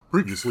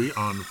Previously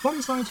on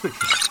Funny Science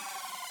Fiction.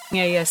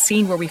 A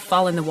scene where we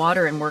fall in the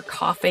water and we're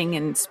coughing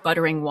and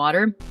sputtering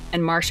water,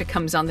 and Marcia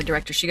comes on, the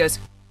director. She goes,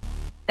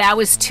 "That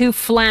was too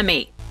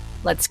phlegmy.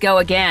 Let's go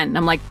again." And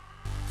I'm like,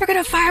 "They're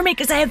gonna fire me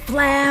because I have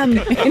phlegm."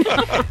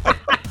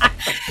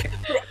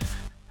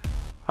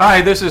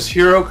 Hi, this is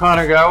Hiro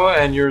Kanagawa,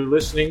 and you're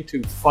listening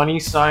to Funny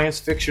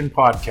Science Fiction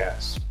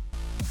Podcast.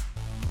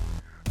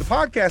 The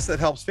podcast that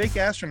helps fake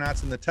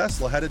astronauts in the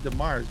Tesla headed to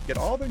Mars get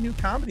all their new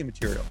comedy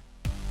material,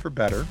 for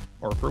better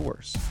or for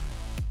worse.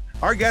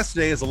 Our guest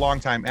today is a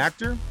longtime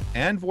actor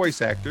and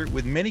voice actor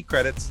with many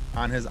credits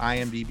on his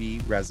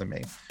IMDb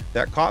resume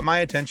that caught my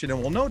attention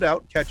and will no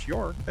doubt catch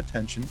your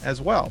attention as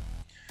well.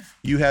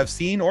 You have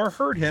seen or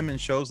heard him in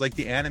shows like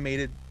the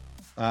animated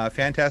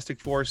Fantastic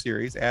Four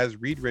series as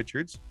Reed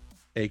Richards,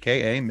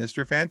 aka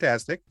Mr.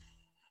 Fantastic.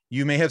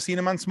 You may have seen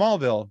him on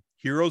Smallville,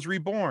 Heroes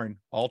Reborn,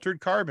 Altered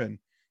Carbon,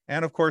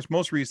 and of course,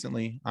 most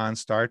recently on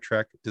Star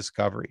Trek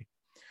Discovery.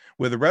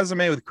 With a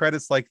resume with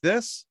credits like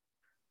this,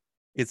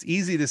 it's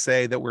easy to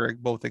say that we're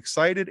both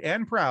excited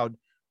and proud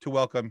to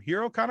welcome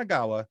Hiro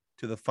Kanagawa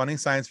to the Funny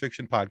Science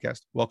Fiction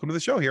Podcast. Welcome to the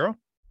show, Hiro.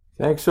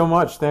 Thanks so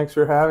much. Thanks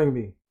for having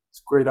me. It's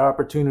a great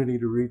opportunity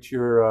to reach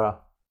your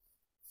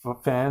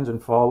fans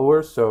and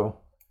followers. So,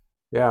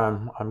 yeah,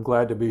 I'm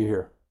glad to be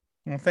here.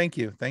 Well, thank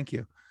you. Thank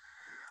you.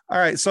 All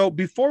right. So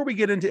before we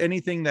get into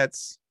anything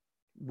that's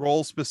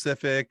role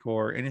specific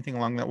or anything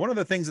along that, one of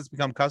the things that's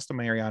become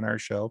customary on our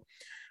show,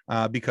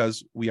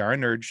 because we are a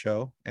nerd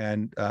show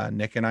and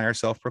Nick and I are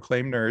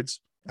self-proclaimed nerds.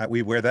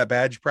 We wear that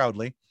badge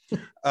proudly.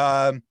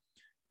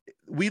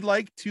 We'd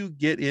like to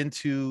get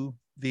into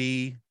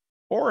the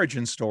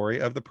origin story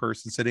of the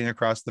person sitting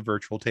across the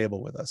virtual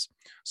table with us.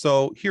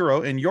 So,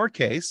 Hiro, in your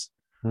case,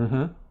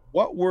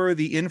 what were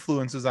the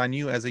influences on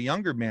you as a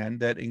younger man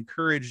that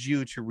encouraged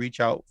you to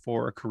reach out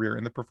for a career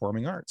in the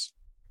performing arts?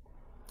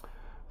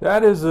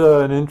 That is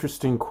an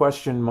interesting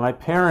question. My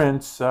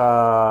parents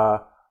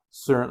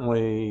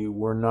certainly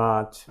were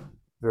not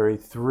very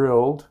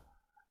thrilled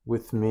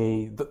with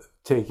me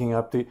taking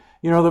up the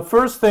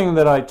first thing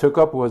that I took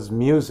up was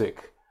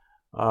music.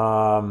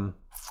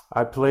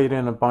 I played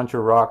in a bunch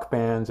of rock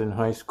bands in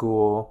high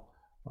school.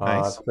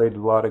 Nice. I played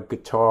a lot of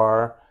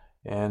guitar,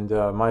 and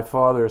my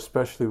father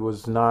especially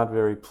was not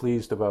very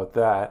pleased about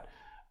that.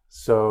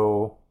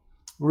 So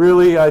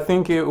really, I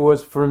think it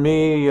was for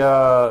me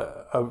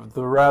of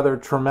the rather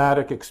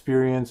traumatic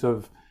experience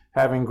of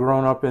having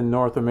grown up in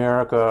North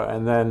America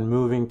and then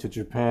moving to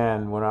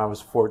Japan when I was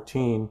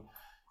 14.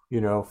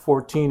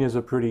 14 is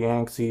a pretty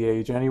angsty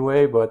age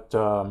anyway, but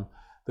the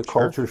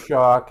culture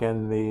shock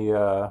and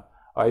the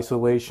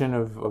isolation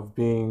of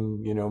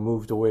being,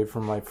 moved away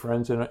from my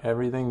friends and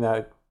everything,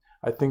 that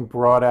I think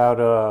brought out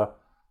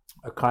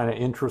a kind of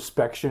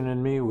introspection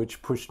in me,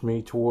 which pushed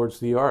me towards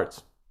the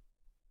arts.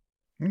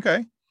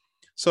 Okay.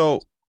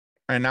 So,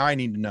 and now I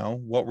need to know,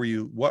 what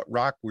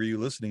rock were you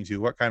listening to?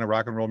 What kind of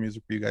rock and roll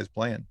music were you guys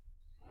playing?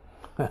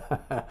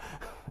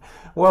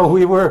 Well,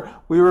 we were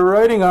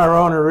writing our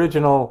own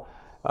original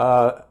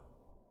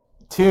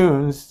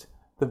tunes.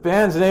 The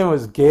band's name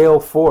was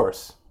Gale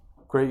Force.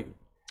 Great.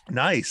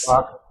 Nice.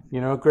 Rock,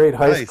 great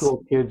high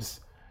school kids'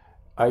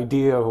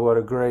 idea of what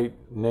a great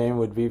name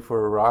would be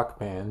for a rock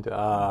band. Would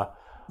have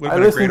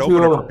been a great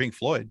opener for Pink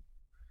Floyd.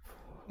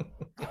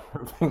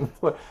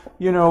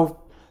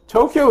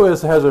 Tokyo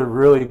has a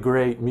really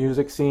great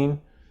music scene.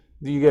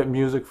 You get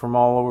music from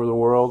all over the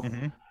world.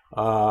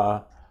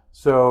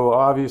 So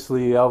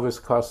obviously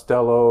Elvis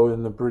Costello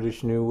and the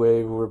British New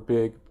Wave were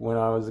big when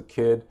I was a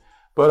kid.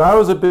 But I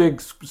was a big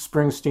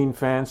Springsteen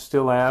fan,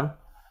 still am.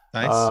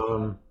 Nice.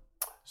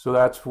 So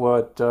that's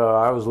what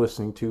I was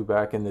listening to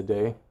back in the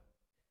day.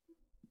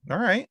 All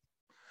right.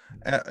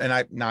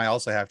 And I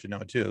also have to know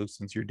too,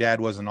 since your dad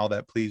wasn't all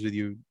that pleased with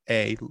you,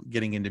 A,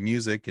 getting into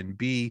music, and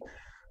B,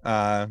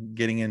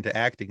 getting into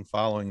acting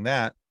following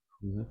that.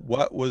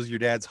 What was your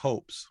dad's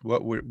hopes?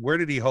 Where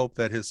did he hope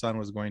that his son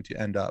was going to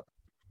end up?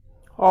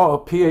 Oh, a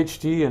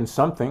PhD in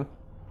something.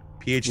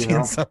 PhD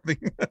in something.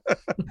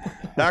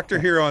 Dr.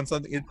 Hiro on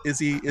something. Is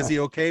he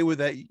okay with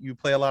that? You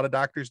play a lot of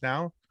doctors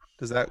now?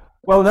 Does that?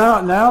 Well,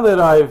 now that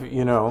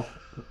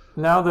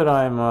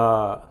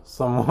I'm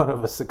somewhat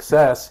of a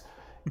success,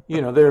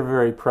 they're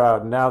very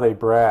proud. Now they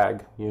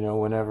brag,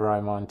 whenever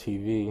I'm on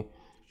TV.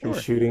 Sure.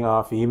 He's shooting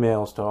off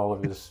emails to all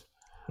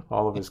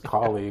of his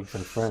colleagues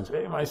and friends.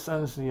 Hey, my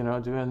son's,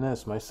 doing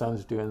this, my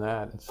son's doing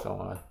that, and so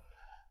on.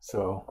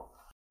 So.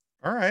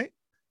 All right.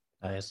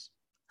 Nice.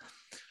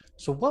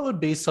 So what would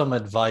be some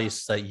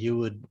advice that you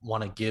would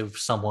want to give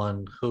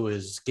someone who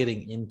is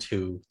getting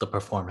into the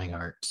performing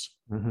arts?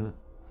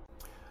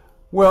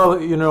 Well,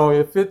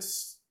 if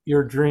it's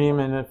your dream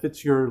and if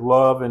it's your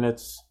love and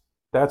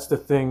that's the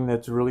thing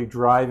that's really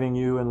driving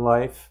you in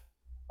life,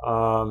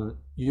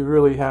 you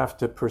really have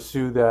to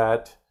pursue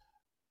that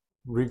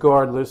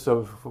regardless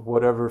of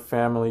whatever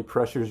family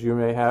pressures you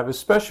may have,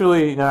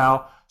 especially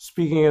now,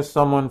 speaking as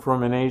someone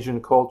from an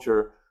Asian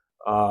culture.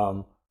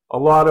 A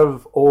lot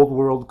of old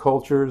world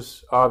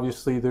cultures,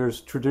 obviously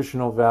there's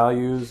traditional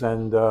values,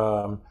 and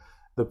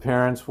the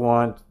parents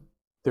want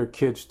their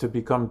kids to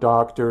become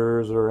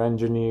doctors or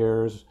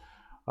engineers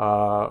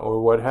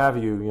or what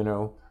have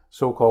you,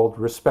 so-called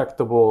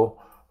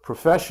respectable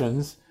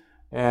professions.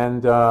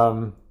 And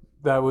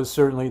that was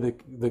certainly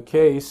the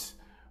case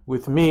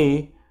with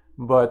me.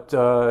 But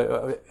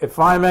if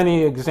I'm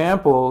any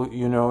example,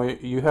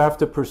 you have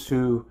to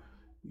pursue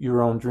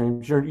your own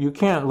dreams. You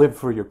can't live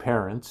for your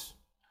parents.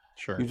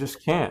 Sure. You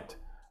just can't.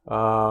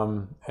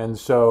 And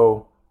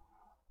so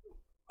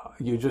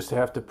you just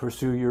have to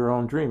pursue your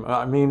own dream.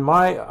 I mean,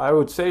 I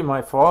would say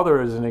my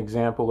father is an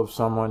example of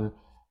someone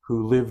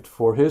who lived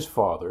for his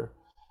father.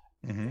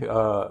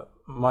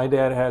 My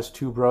dad has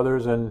two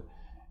brothers,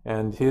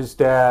 and his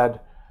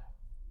dad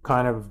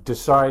kind of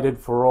decided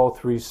for all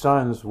three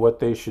sons what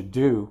they should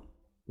do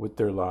with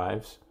their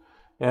lives.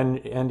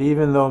 And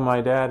even though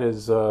my dad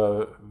is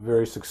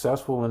very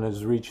successful and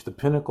has reached the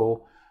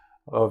pinnacle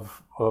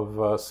of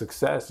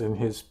success in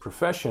his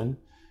profession,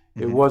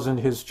 it wasn't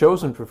his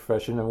chosen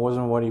profession. It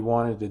wasn't what he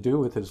wanted to do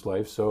with his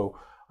life. So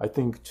I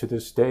think to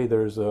this day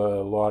there's a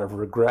lot of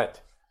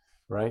regret,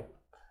 right?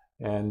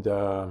 And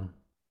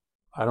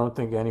I don't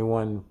think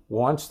anyone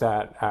wants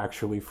that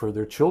actually for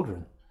their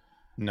children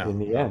in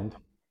the end.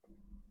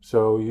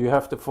 So you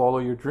have to follow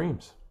your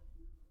dreams.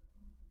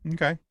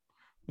 Okay.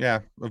 Yeah.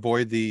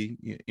 Avoid the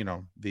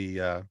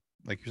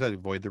like you said,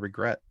 avoid the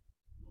regret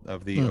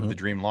of the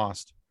dream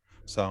lost.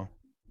 So,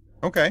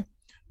 okay.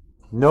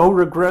 No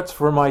regrets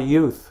for my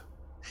youth.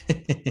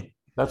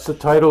 That's the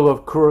title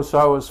of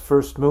Kurosawa's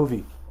first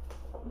movie.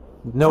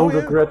 No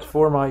regrets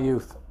for my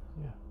youth.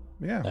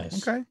 Yeah.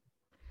 Nice. Okay.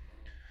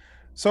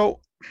 So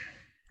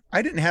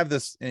I didn't have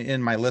this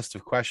in my list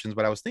of questions,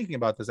 but I was thinking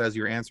about this as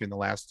you were answering the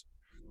last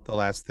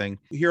thing.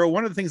 Hiro,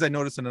 one of the things I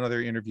noticed in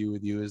another interview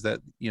with you is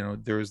that,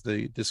 there was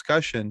the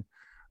discussion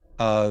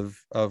of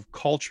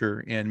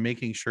culture and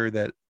making sure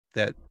that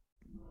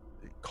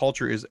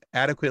culture is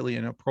adequately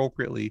and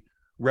appropriately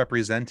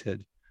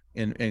represented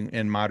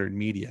in modern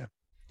media.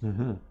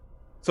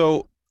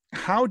 So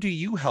how do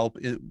you help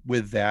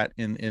with that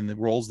in the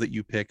roles that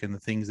you pick and the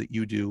things that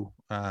you do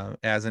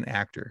as an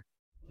actor?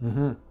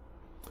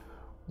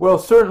 Well,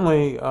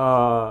 certainly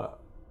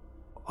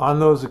on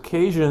those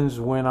occasions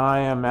when I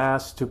am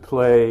asked to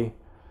play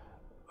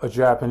a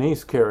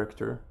Japanese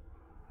character,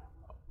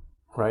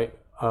 right,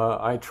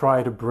 I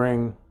try to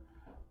bring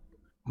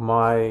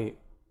my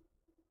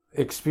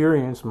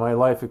experience, my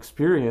life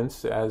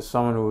experience as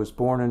someone who was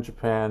born in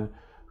Japan,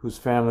 whose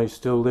family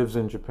still lives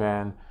in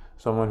Japan,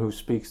 someone who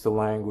speaks the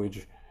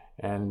language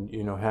and,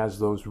 has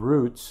those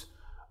roots.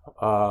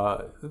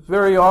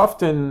 Very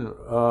often,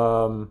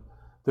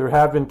 there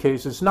have been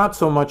cases, not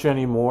so much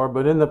anymore,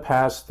 but in the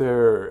past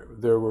there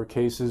were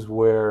cases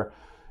where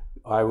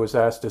I was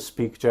asked to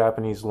speak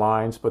Japanese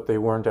lines, but they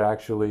weren't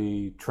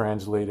actually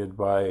translated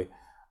by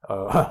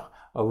a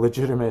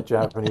legitimate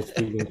Japanese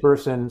speaking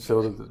person,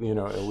 so it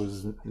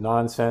was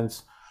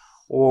nonsense.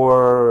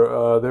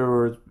 Or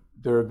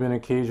there have been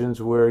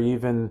occasions where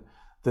even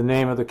the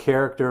name of the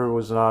character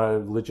was not a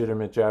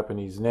legitimate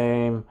Japanese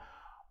name,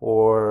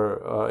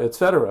 or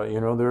etc.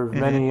 There are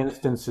many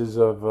instances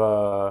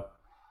of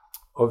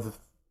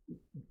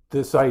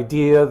this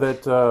idea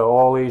that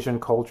all Asian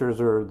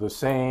cultures are the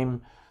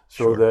same,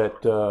 so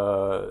that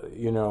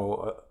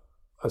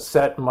a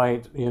set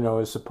might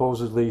is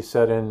supposedly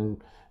set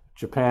in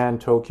Japan,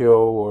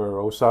 Tokyo, or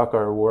Osaka,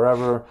 or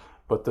wherever,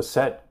 but the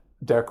set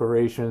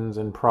decorations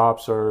and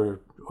props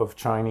are of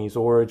Chinese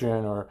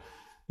origin, or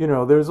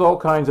there's all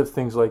kinds of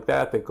things like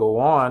that go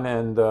on.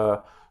 And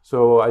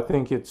so I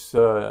think it's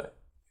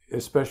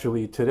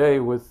especially today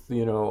with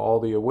all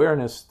the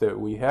awareness that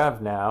we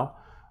have now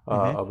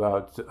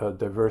about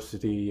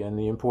diversity and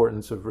the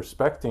importance of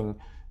respecting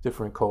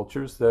different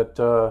cultures,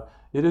 that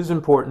it is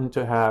important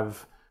to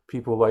have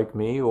people like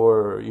me,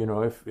 or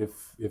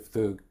if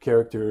the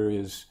character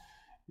is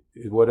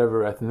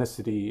whatever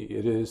ethnicity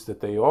it is that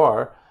they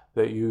are,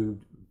 that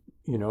you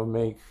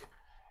make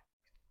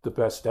the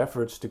best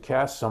efforts to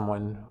cast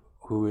someone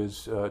who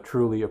is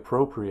truly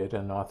appropriate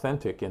and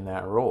authentic in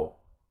that role.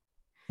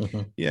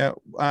 Yeah.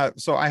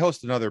 So I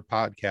host another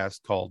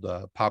podcast called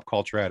Pop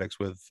Culture Addicts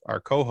with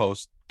our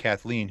co-host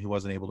Kathleen, who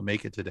wasn't able to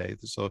make it today.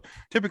 So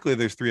typically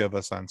there's three of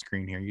us on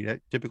screen here. You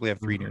typically have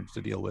three nerds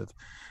to deal with,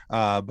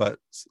 but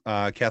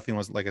Kathleen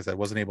was, like I said,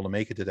 wasn't able to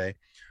make it today.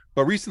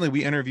 But recently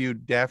we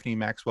interviewed Daphne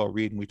Maxwell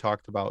Reid, and we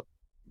talked about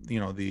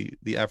the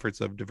efforts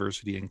of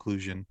diversity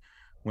inclusion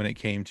when it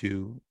came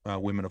to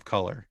women of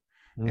color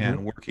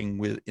and working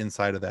with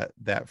inside of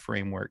that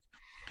framework.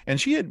 And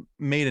she had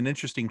made an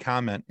interesting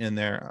comment in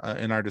there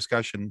in our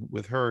discussion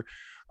with her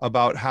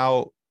about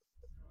how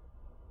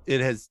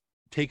it has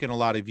taken a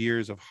lot of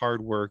years of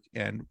hard work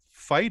and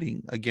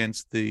fighting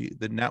against the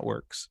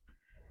networks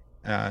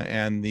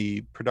and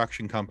the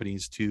production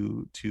companies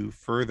to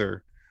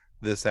further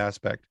this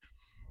aspect.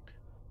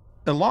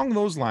 Along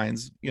those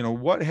lines,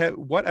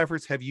 what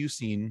efforts have you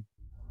seen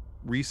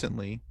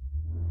recently,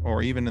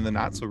 or even in the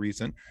not so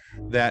recent,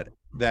 that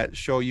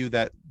show you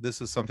that this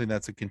is something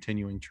that's a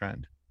continuing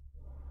trend?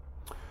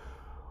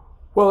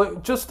 Well,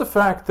 just the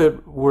fact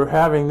that we're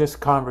having this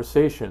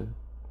conversation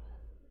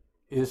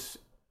is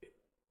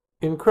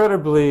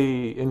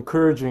incredibly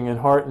encouraging and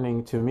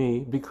heartening to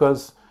me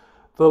because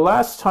the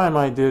last time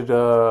I did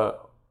a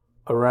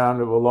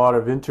round of a lot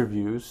of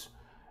interviews,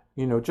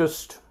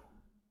 just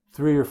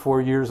 3 or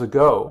 4 years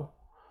ago,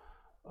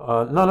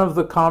 none of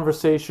the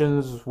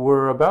conversations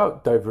were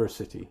about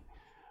diversity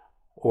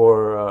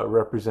or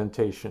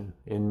representation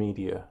in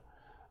media.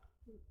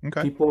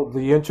 Okay. People,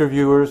 the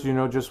interviewers,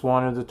 just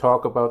wanted to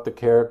talk about the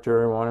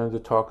character and wanted to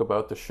talk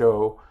about the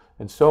show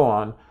and so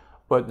on,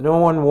 but no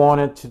one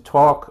wanted to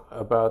talk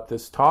about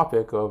this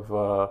topic of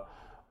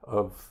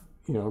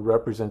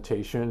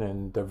representation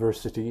and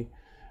diversity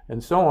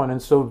and so on.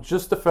 And so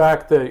just the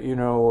fact that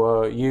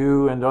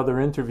you and other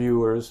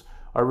interviewers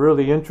are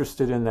really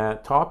interested in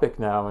that topic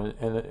now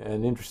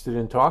and interested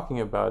in talking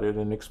about it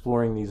and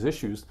exploring these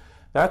issues,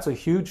 that's a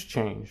huge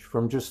change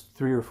from just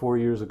 3 or 4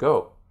 years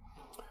ago.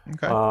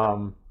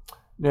 Okay.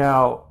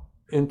 Now,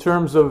 in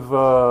terms of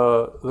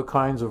the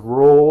kinds of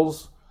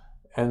roles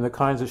and the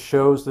kinds of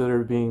shows that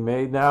are being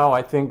made now,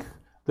 I think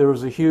there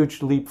was a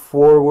huge leap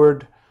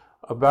forward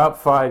about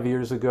 5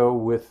 years ago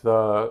with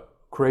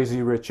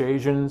Crazy Rich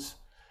Asians,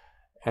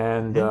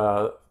 and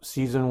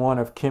season 1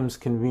 of Kim's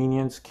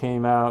Convenience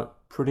came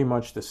out pretty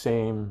much the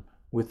same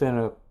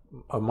within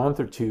a month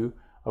or two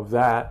of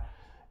that.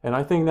 And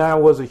I think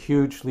that was a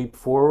huge leap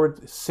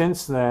forward.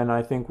 Since then,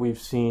 I think we've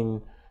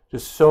seen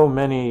just so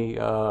many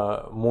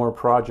more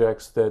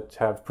projects that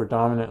have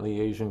predominantly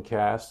Asian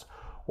casts,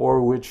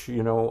 or which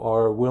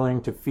are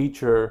willing to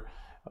feature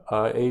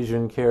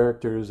Asian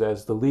characters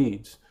as the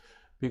leads.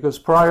 Because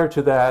prior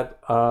to that,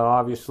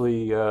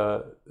 obviously,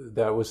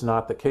 that was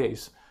not the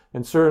case.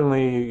 And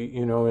certainly,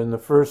 in the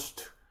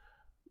first,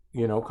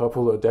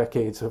 couple of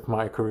decades of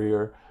my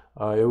career,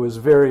 it was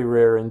very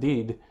rare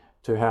indeed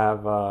to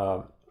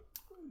have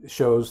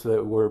shows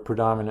that were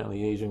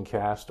predominantly Asian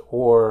cast,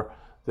 or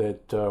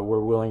that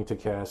were willing to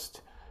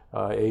cast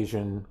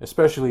Asian,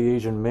 especially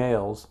Asian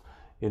males,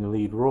 in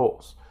lead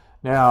roles.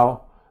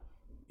 Now,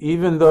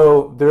 even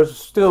though there's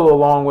still a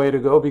long way to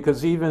go,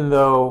 because even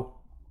though,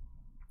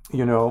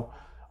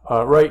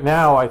 right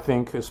now, I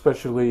think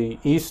especially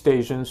East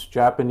Asians,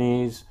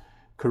 Japanese,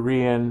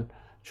 Korean,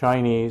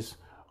 Chinese,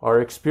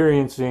 are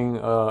experiencing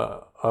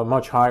a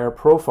much higher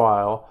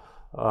profile.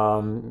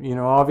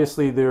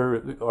 Obviously,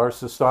 our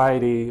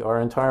society,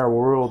 our entire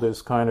world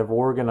is kind of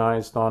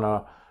organized on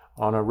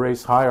a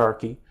race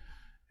hierarchy,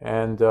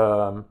 and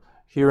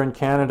here in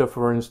Canada,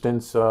 for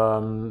instance,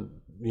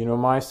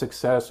 my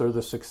success or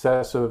the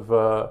success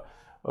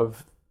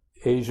of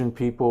Asian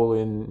people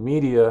in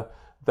media,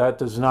 that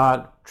does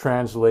not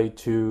translate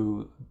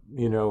to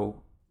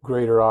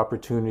greater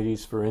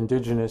opportunities for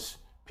Indigenous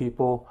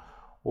people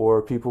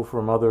or people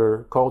from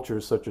other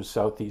cultures such as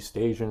Southeast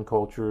Asian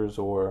cultures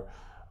or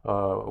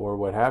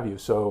what have you.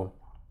 So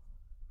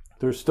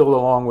there's still a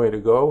long way to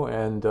go,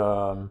 and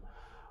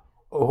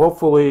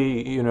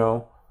hopefully,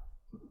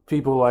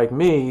 people like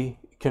me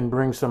can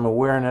bring some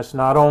awareness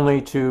not only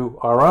to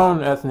our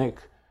own ethnic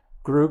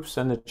groups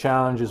and the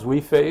challenges we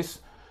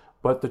face,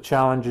 but the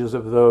challenges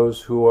of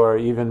those who are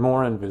even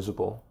more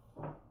invisible.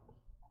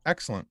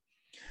 Excellent.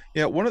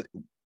 Yeah,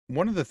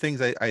 one of the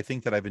things I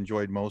think that I've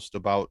enjoyed most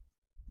about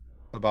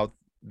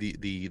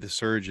the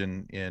surge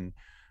in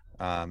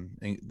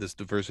this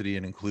diversity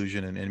and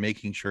inclusion, and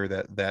making sure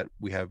that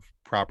we have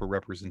proper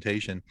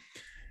representation.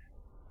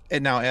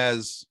 And now,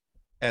 as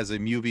a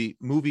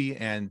movie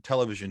and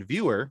television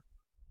viewer,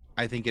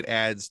 I think it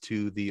adds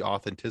to the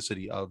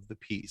authenticity of the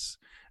piece,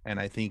 and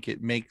I think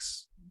it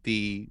makes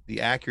the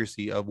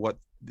accuracy of what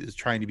is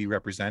trying to be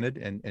represented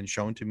and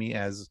shown to me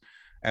as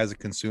a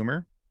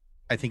consumer,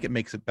 I think it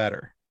makes it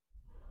better.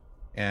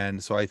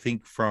 And so I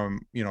think from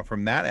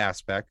that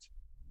aspect,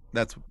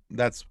 that's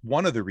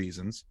one of the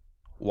reasons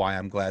why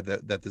I'm glad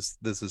that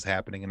this is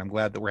happening, and I'm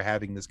glad that we're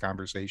having this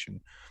conversation,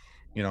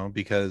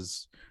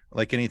 because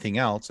like anything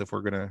else, if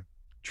we're going to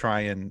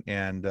try and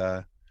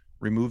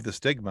remove the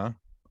stigma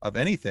of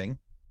anything,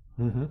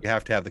 Mm-hmm. you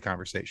have to have the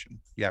conversation.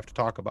 You have to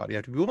talk about it. You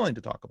have to be willing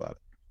to talk about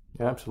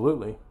it.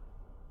 Absolutely.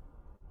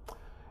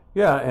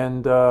 Yeah,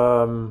 and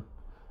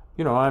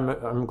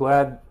I'm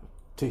glad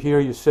to hear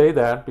you say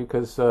that,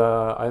 because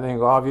I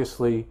think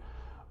obviously,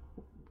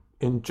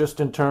 in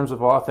terms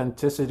of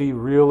authenticity,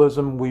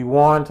 realism, we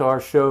want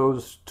our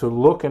shows to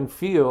look and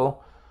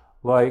feel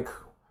like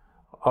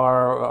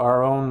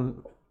our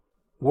own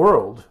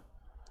world.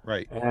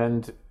 Right.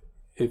 And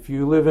if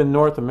you live in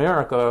North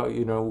America,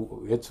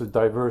 it's a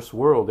diverse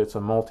world. It's a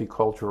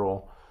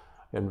multicultural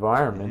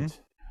environment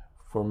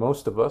for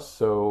most of us.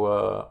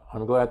 So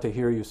I'm glad to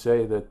hear you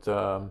say that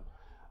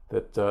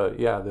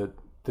that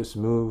this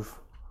move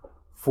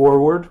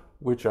forward,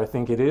 which I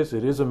think it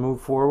is a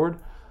move forward.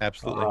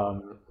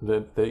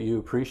 Absolutely. That you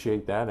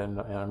appreciate that,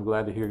 and I'm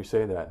glad to hear you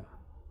say that.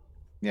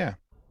 Yeah.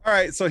 All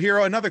right. So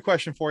Hiro, another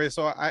question for you.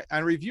 So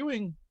I'm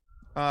reviewing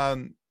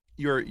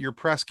your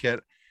press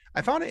kit.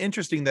 I found it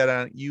interesting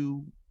that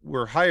you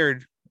were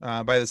hired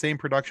by the same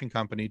production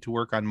company to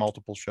work on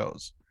multiple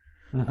shows,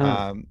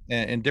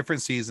 and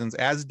different seasons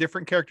as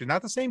different characters,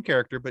 not the same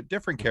character, but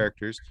different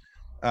characters.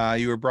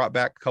 You were brought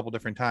back a couple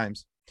different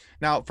times.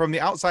 Now, from the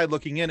outside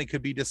looking in, it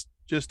could be just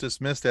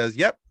dismissed as,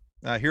 "Yep,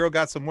 Hiro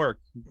got some work.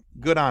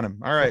 Good on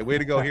him. All right, way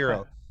to go,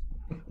 Hiro."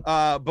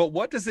 But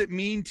what does it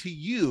mean to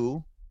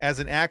you as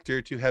an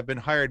actor to have been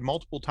hired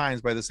multiple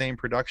times by the same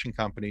production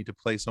company to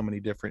play so many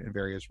different and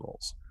various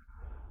roles?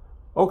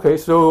 Okay,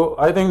 so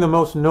I think the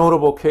most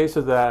notable case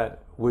of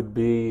that would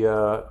be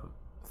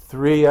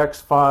 3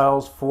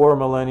 X-Files, 4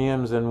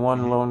 Millenniums, and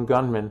 1 Lone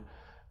Gunman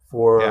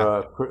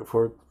for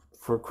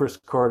for Chris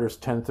Carter's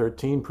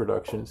 1013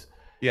 productions.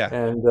 Yeah.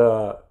 And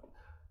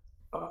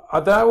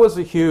that was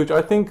a huge.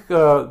 I think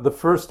the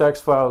first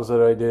X-Files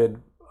that I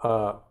did,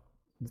 the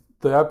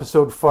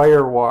episode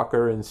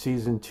Firewalker in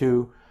season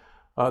 2,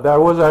 that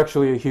was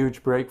actually a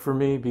huge break for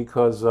me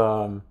because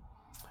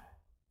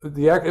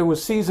it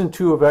was season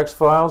 2 of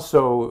X-Files,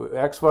 so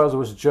X-Files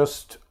was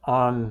just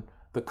on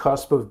the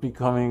cusp of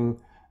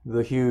becoming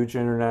the huge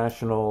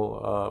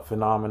international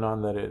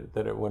phenomenon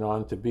that it went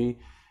on to be.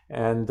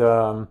 And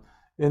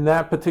in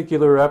that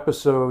particular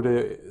episode,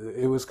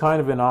 it was kind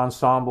of an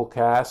ensemble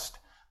cast.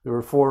 There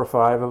were 4 or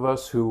 5 of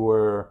us who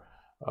were,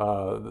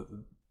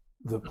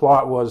 the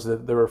plot was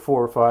that there were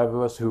 4 or 5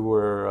 of us who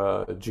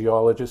were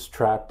geologists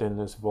trapped in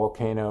this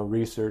volcano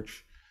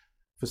research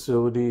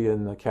facility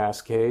in the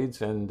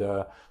Cascades. And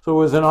so it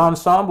was an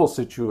ensemble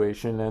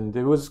situation. And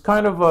it was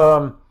kind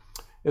of,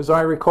 as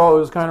I recall,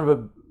 it was kind of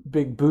a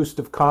big boost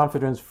of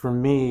confidence for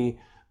me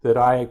that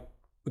I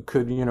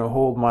could,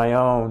 hold my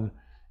own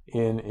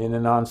in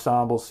an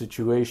ensemble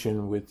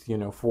situation with,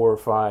 4 or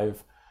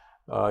 5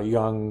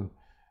 young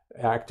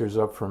actors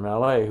up from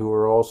LA who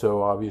were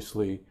also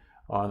obviously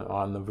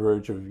on the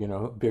verge of,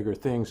 bigger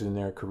things in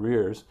their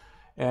careers.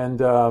 And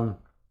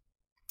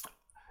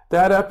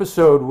that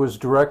episode was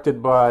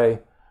directed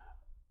by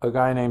a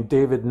guy named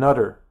David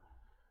Nutter.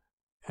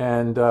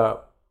 And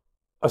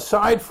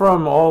aside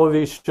from all of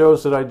these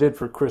shows that I did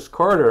for Chris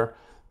Carter,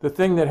 the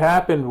thing that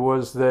happened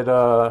was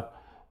that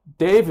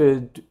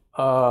David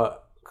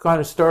kind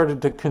of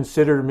started to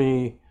consider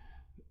me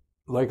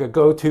like a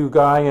go-to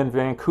guy in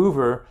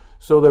Vancouver,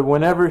 so that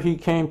whenever he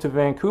came to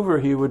Vancouver,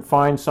 he would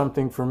find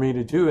something for me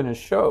to do in his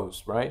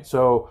shows, right?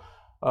 So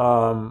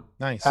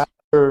nice.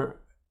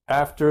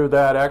 After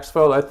that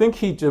X-Files, I think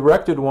he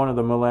directed one of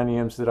the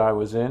Millenniums that I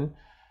was in,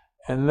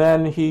 and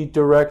then he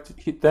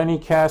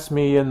cast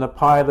me in the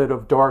pilot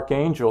of Dark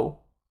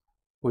Angel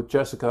with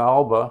Jessica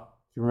Alba.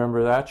 If you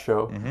remember that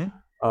show. Mm-hmm.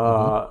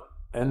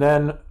 And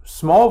then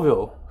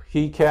Smallville,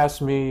 he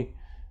cast me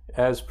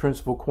as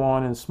Principal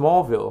Quan in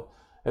Smallville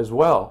as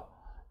well.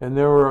 And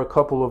there were a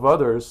couple of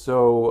others.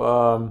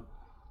 So,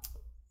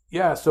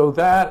 so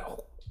that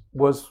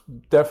was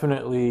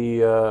definitely,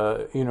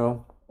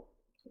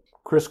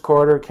 Chris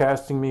Carter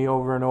casting me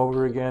over and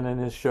over again in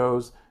his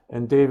shows,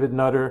 and David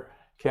Nutter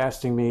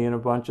casting me in a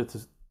bunch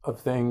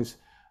of things.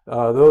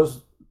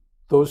 Those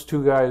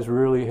 2 guys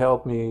really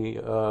helped me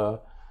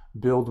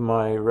build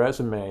my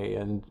resume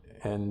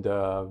and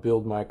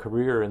build my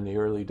career in the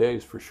early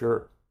days, for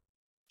sure.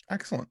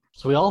 Excellent.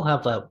 So we all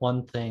have that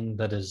one thing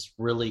that is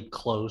really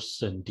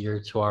close and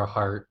dear to our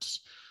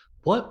hearts.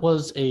 What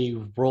was a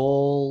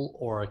role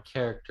or a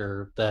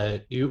character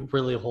that you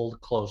really hold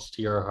close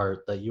to your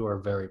heart that you are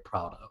very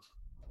proud of?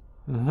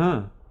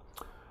 Mm-hmm.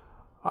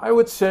 I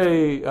would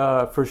say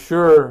for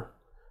sure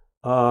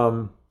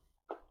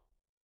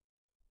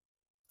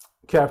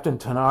Captain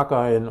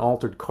Tanaka in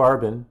Altered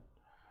Carbon.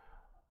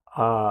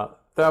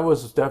 That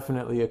was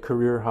definitely a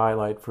career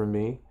highlight for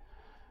me.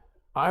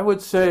 I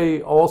would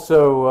say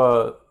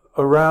also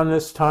around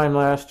this time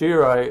last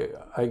year,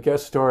 I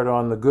guest starred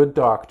on The Good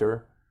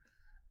Doctor,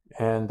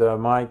 and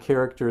my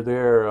character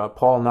there,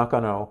 Paul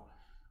Nakano,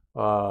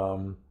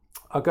 a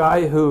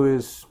guy who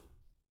is,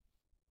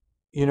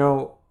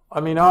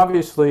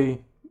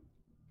 obviously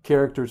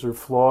characters are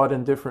flawed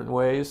in different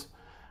ways,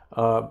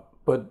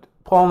 but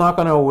Paul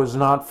Nakano was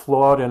not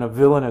flawed in a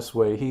villainous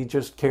way. He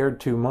just cared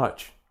too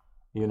much,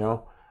 Yeah.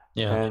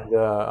 And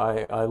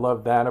I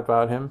love that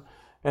about him.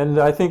 And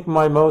I think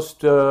my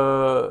most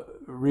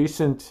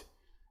recent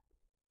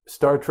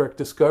Star Trek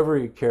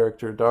Discovery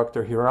character,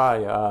 Dr.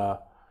 Hirai,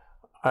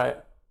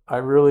 I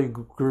really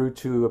grew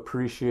to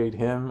appreciate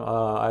him.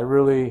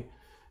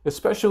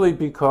 Especially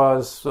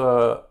because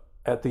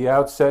at the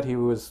outset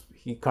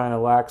he kind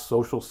of lacked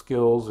social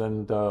skills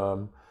and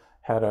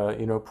had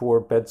a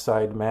poor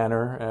bedside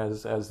manner,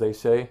 as they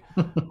say.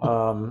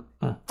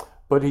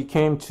 But he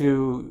came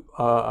to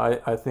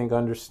I think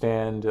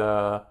understand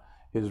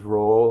his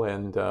role,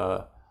 and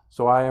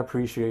so I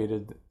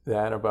appreciated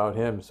that about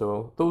him.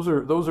 So those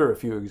are a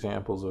few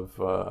examples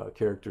of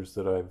characters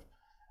that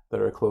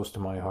are close to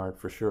my heart,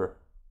 for sure.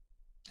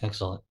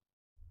 Excellent.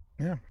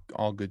 Yeah,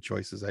 all good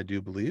choices, I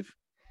do believe.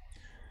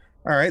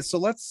 All right,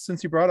 so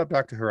since you brought up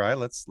Dr. Hirai,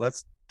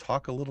 let's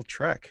talk a little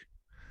Trek.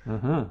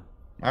 Mm-hmm.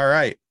 All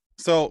right,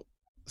 so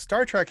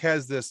Star Trek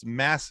has this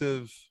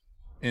massive,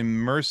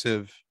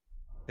 immersive,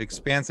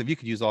 expansive. You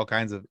could use all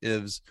kinds of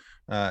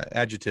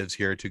adjectives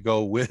here to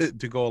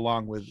go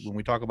along with when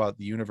we talk about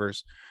the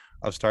universe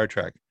of Star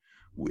Trek.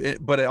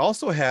 But it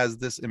also has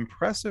this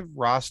impressive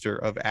roster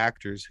of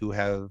actors who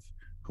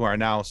are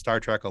now Star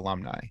Trek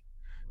alumni.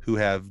 who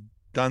have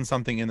done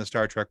something in the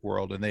Star Trek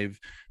world, and they've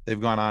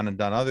gone on and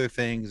done other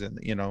things, and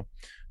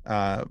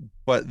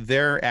but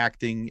their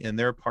acting and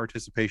their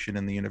participation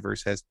in the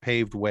universe has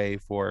paved way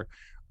for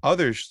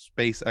other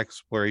space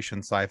exploration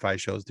sci-fi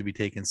shows to be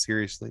taken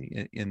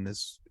seriously in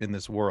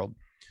this world.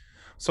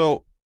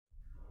 So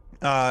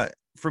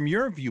from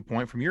your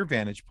viewpoint, from your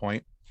vantage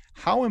point,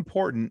 how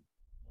important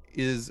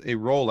is a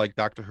role like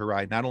Dr.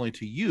 Hirai not only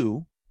to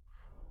you,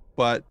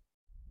 but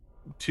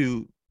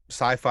to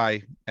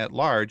sci-fi at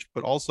large,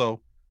 but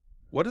also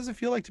what does it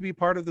feel like to be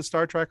part of the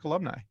Star Trek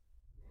alumni?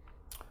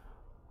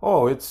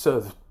 Oh, it's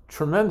a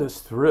tremendous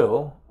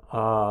thrill,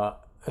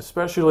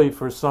 especially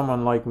for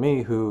someone like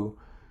me who,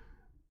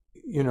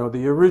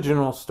 the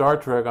original Star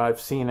Trek,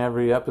 I've seen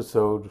every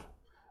episode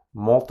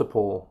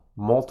multiple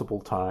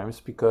times,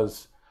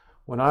 because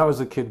when I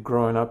was a kid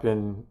growing up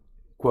in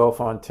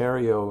Guelph,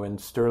 Ontario and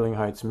Sterling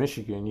Heights,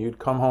 Michigan, you'd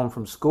come home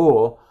from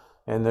school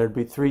and there'd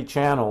be 3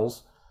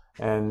 channels,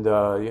 and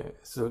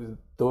so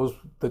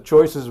the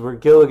choices were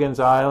Gilligan's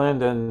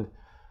Island and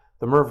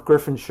the Merv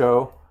Griffin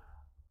Show,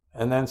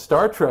 and then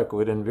Star Trek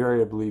would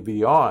invariably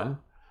be on,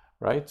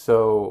 right?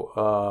 So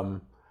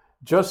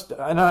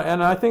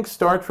I think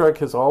Star Trek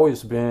has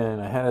always been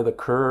ahead of the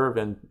curve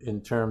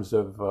in terms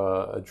of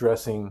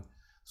addressing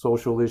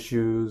social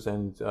issues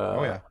and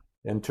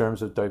in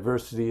terms of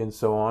diversity and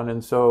so on.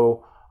 And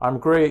so I'm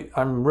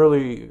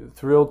really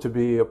thrilled to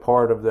be a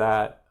part of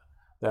that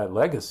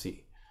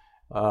legacy.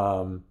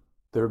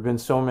 There have been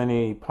so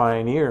many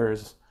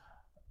pioneers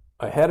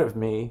ahead of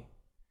me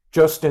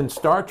just in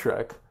Star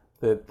Trek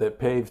that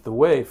paved the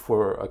way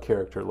for a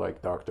character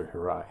like Dr.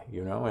 Hirai,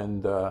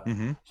 and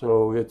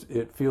so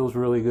it feels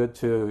really good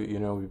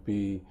to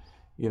be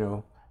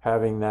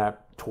having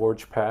that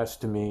torch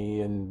passed to me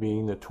and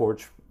being the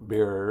torch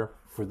bearer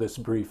for this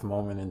brief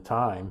moment in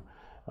time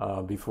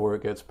before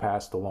it gets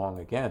passed along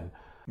again.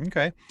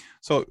 Okay,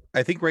 so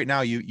I think right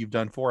now you've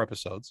done 4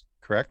 episodes,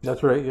 correct?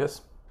 That's right.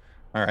 Yes.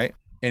 All right.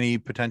 Any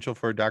potential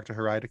for Dr.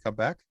 Hirai to come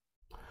back?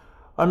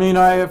 I mean,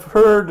 I have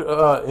heard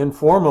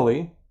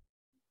informally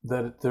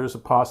that there's a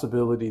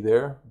possibility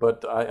there,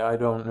 but I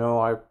don't know.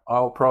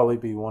 I'll probably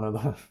be one of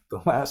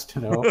the last to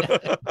know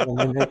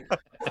when they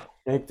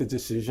make the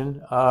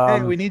decision.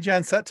 Hey, we need you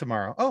on set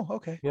tomorrow. Oh,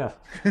 okay. Yeah.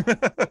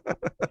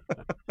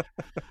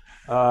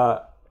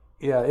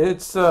 Yeah,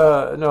 it's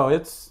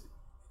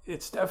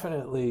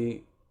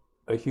definitely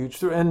a huge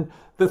thrill. And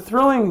the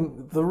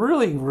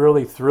really,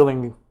 really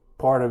thrilling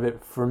part of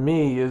it for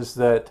me is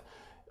that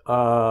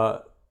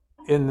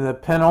in the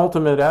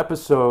penultimate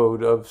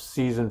episode of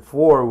season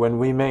 4, when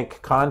we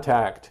make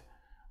contact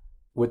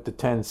with the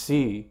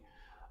 10C,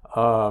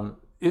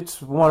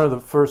 it's one of the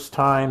first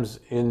times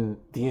in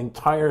the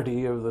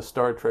entirety of the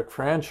Star Trek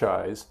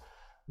franchise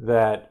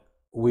that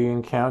we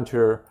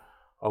encounter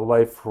a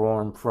life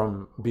form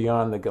from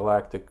beyond the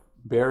galactic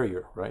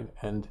barrier, right?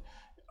 And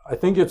I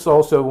think it's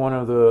also one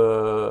of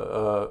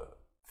the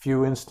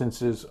few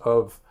instances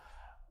of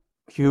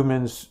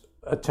humans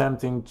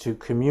attempting to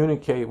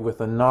communicate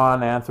with a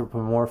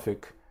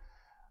non-anthropomorphic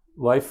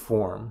life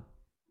form,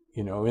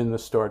 in the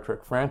Star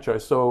Trek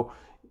franchise. So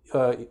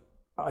I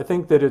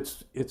think that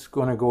it's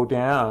going to go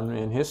down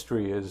in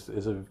history as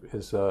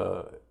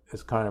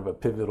kind of a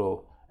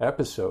pivotal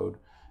episode.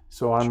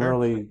 So I'm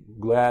really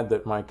glad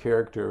that my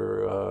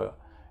character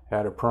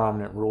had a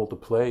prominent role to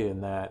play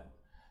in that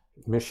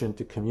mission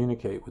to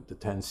communicate with the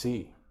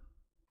 10C.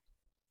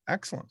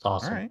 Excellent.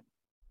 Awesome. All right.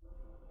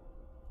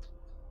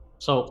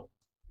 So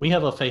we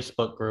have a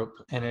Facebook group,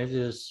 and it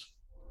is,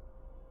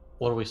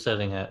 what are we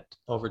setting at?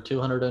 Over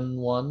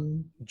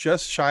 201?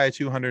 Just shy of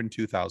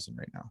 202,000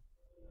 right now.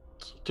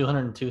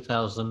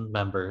 202,000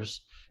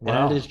 members.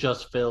 Wow. And it is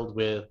just filled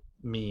with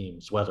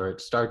memes, whether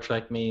it's Star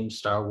Trek memes,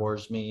 Star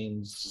Wars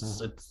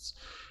memes, it's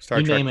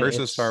Star Trek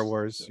versus Star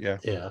Wars. Yeah.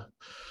 Yeah.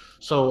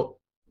 So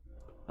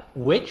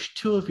which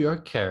 2 of your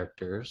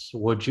characters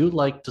would you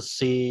like to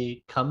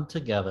see come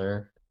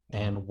together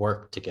and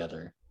work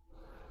together?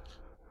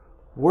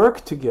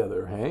 Work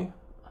together, hey?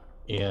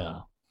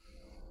 Yeah.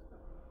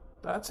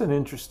 That's an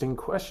interesting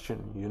question,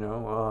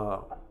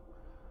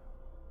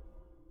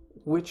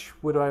 which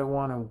would I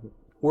want to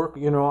work?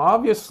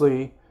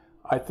 Obviously,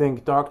 I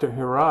think Dr.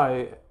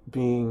 Hirai,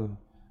 being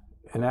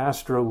an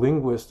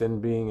astrolinguist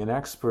and being an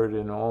expert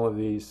in all of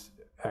these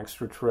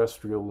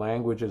extraterrestrial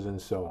languages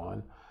and so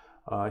on,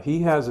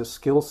 he has a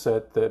skill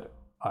set that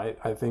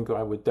I think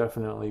I would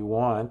definitely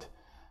want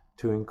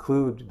to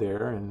include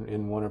there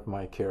in one of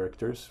my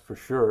characters, for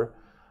sure.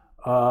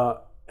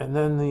 And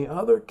then the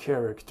other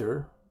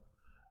character,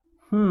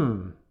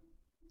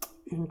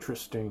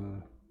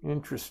 interesting.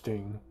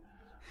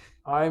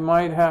 I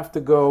might have to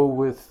go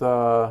with,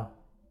 I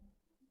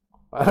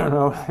don't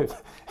know,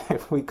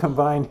 if we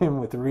combine him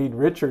with Reed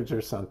Richards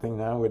or something,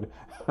 that would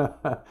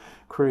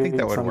create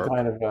some work.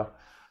 kind of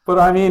but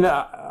I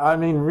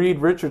mean, Reed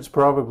Richards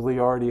probably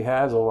already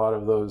has a lot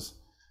of those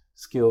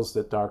skills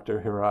that Dr.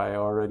 Hirai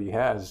already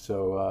has.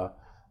 So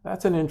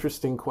that's an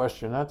interesting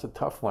question. That's a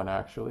tough one,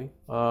 actually.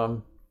 I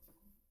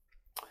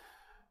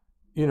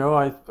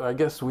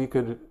guess we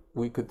could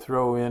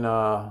throw in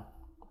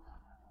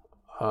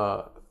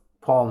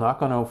Paul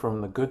Nakano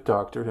from The Good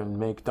Doctor and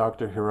make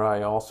Dr.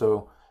 Hirai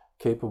also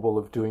capable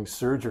of doing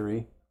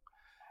surgery.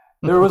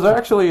 There was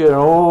actually an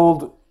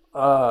old,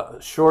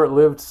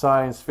 short-lived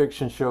science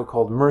fiction show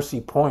called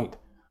Mercy Point.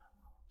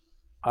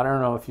 I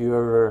don't know if you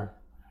ever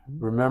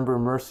remember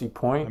Mercy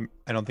Point.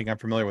 I don't think I'm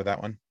familiar with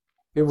that one.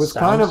 It was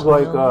Sounds kind of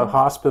like familiar. a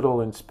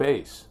hospital in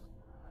space.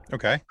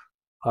 Okay.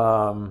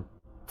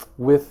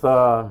 With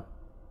now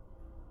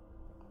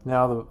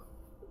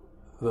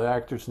the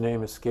actor's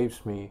name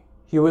escapes me.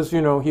 He was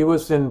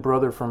in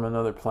Brother from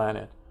Another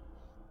Planet,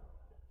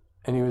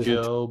 and he was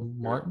Joe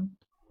Morton?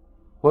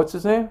 what's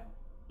his name?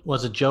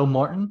 Was it Joe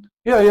Morton?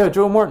 Yeah,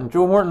 Joe Morton.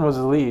 Joe Morton was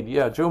the lead.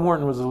 Yeah, Joe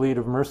Morton was the lead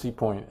of Mercy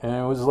Point, and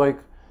it was like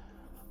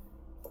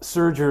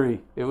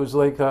surgery. It was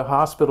like a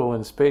hospital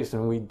in space,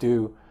 and they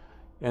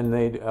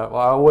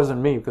well, it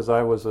wasn't me because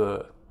I was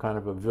a kind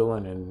of a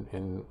villain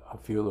in a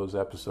few of those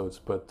episodes,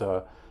 but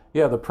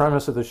yeah, the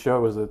premise of the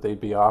show was that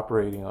they'd be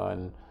operating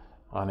on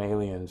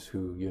aliens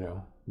who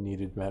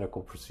needed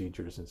medical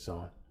procedures and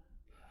so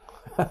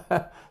on.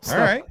 So, All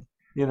right.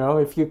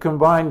 if you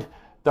combined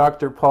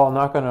Dr. Paul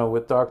Nakano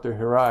with Dr.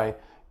 Hirai,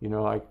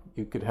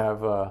 you could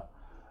have a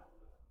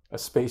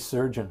space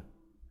surgeon.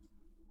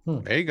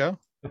 There you go.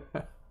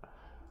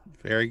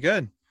 Very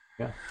good.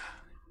 Yeah.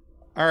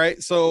 All right.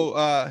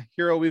 So,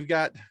 Hiro, we've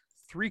got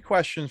 3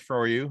 questions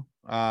for you.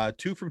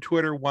 2 from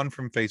Twitter, 1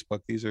 from Facebook.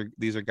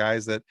 These are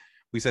guys that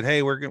we said,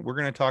 hey, we're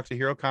gonna talk to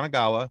Hiro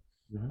Kanagawa.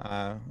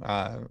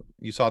 Mm-hmm.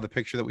 You saw the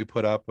picture that we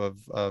put up of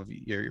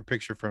your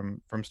picture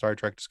from Star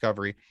Trek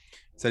Discovery.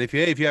 It said, if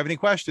you have any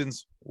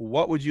questions,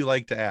 what would you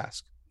like to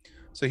ask?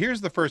 So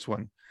here's the first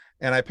one,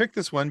 and I picked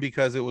this one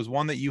because it was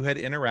one that you had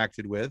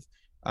interacted with.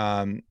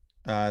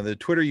 The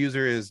Twitter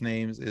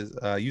username is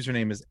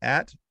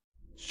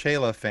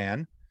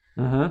 @ShaylaFan.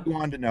 Mm-hmm. Who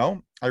wanted to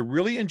know, I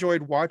really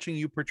enjoyed watching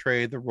you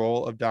portray the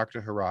role of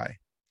Dr. Hirai.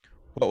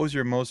 What was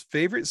your most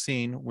favorite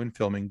scene when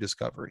filming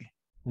Discovery?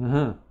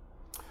 Mm-hmm.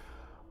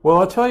 Well,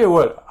 I'll tell you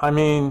what. I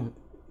mean,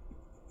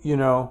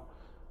 I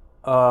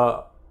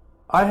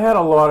had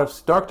a lot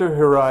of Dr.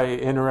 Hirai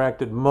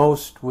interacted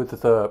most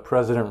with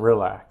President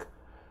Rilak,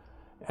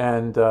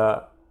 and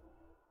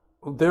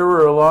there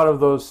were a lot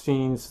of those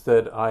scenes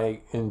that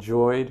I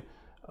enjoyed,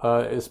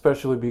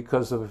 especially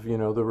because of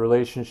the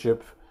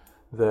relationship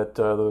that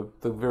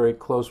the very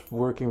close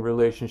working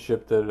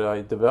relationship that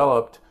I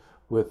developed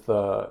with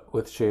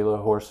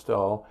Shayla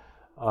Horstal.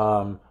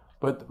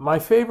 But my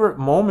favorite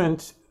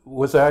moment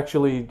was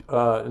actually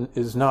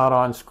is not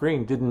on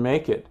screen, didn't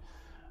make it.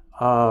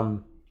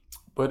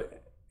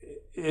 But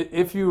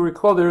if you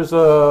recall, there's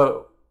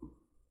a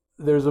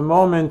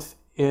moment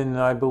in,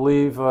 I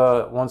believe,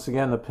 once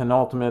again, the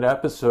penultimate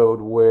episode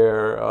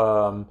where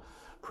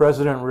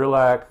President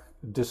Rilak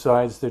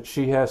decides that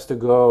she has to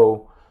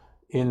go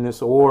in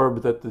this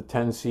orb that the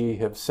 10C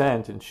have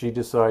sent, and she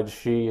decides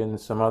she and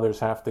some others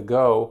have to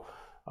go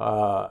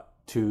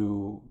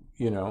to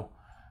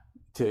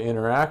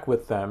interact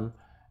with them.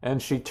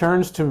 And she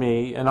turns to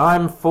me, and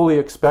I'm fully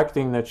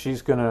expecting that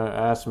she's going to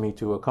ask me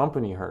to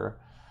accompany her.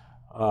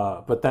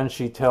 But then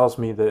she tells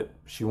me that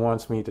she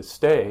wants me to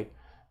stay,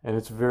 and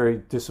it's a very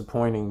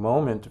disappointing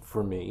moment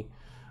for me.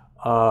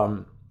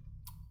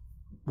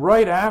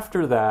 Right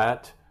after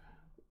that,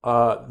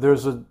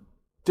 there's a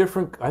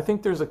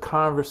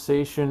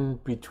conversation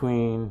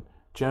between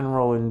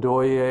General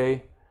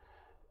Ndoye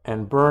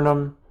and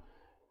Burnham,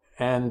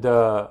 and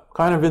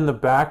kind of in the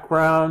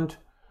background,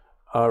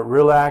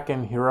 Rilak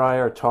and Hirai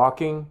are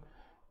talking,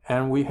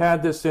 and we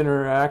had this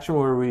interaction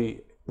where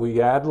we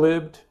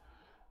ad-libbed,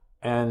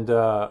 and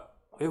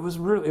it was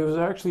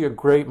actually a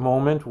great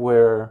moment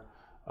where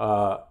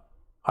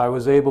I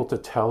was able to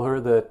tell her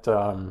that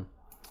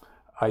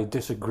I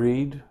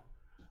disagreed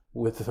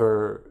with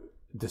her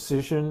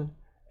decision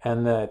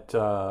and that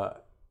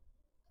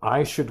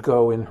I should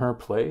go in her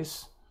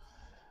place,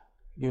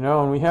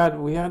 and we had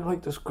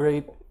like this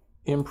great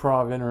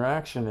improv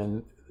interaction,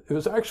 and it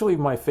was actually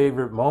my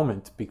favorite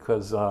moment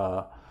because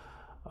it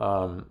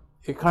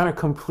kind of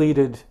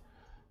completed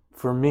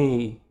for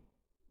me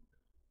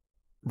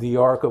the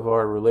arc of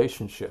our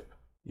relationship,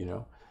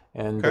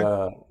 and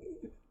Okay.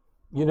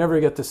 You never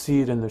get to see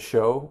it in the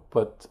show,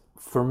 but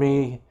for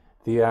me,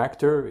 the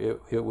actor,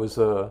 it was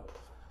a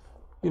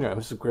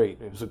great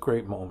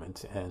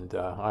moment, and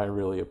I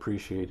really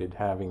appreciated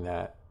having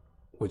that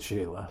with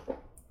Shayla.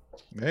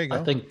 There you go.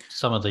 I think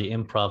some of the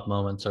improv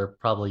moments are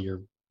probably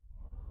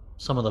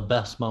some of the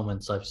best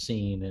moments I've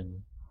seen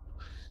in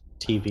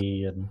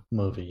TV and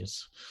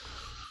movies.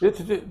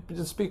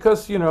 It's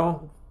because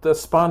the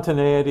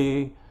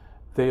spontaneity,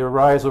 they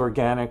arise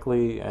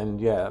organically, and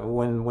yeah,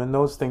 when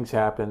those things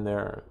happen,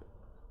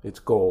 it's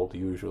gold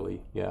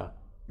usually. Yeah.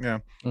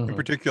 Yeah. In Mhm.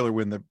 particular,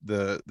 when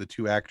the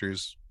 2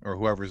 actors or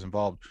whoever's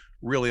involved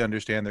really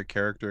understand their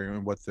character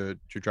and what the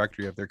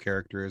trajectory of their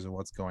character is and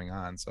what's going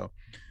on. So,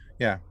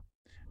 yeah,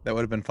 that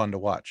would have been fun to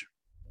watch.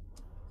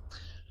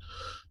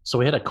 So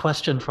we had a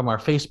question from our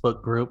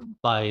Facebook group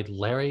by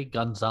Larry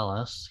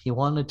Gonzalez. He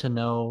wanted to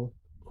know,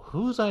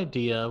 whose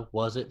idea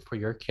was it for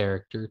your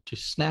character to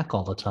snack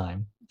all the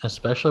time?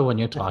 especially when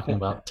you're talking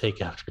about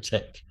take after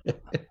take.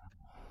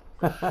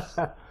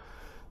 That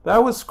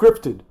was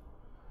scripted.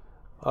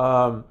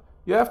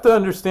 You have to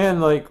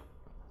understand, like,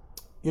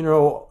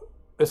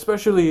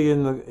 especially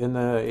in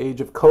the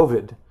age of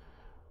COVID,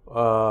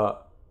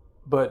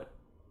 but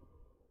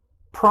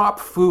prop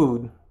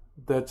food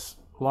that's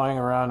lying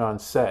around on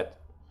set,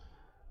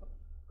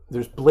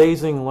 there's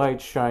blazing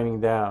lights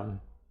shining down.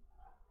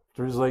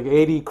 There's like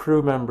 80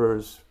 crew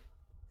members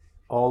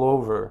all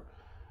over.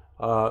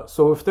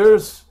 So if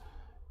there's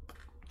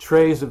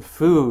trays of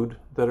food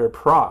that are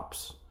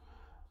props,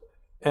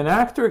 an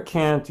actor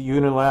can't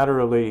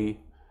unilaterally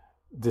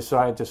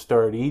decide to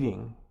start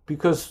eating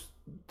because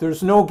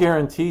there's no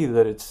guarantee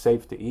that it's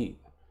safe to eat,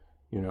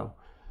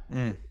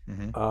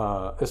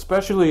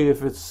 especially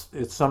if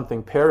it's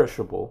something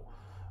perishable.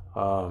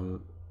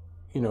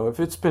 If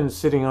it's been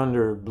sitting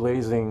under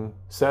blazing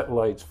set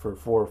lights for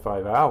 4 or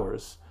 5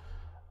 hours,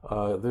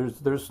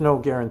 there's no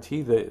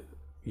guarantee that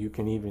you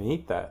can even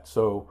eat that.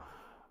 So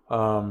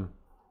all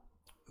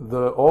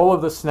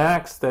of the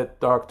snacks that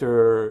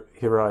Dr.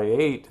 Hirai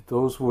ate,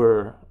 those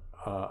were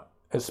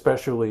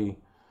especially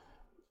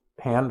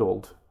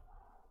handled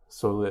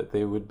so that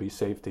they would be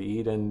safe to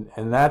eat, and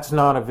that's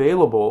not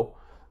available.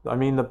 I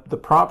mean, the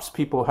props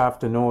people have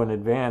to know in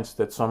advance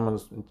that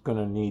someone's going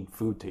to need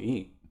food to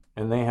eat,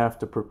 and they have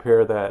to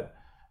prepare that,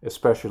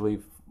 especially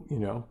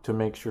to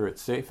make sure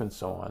it's safe and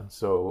so on.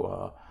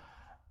 So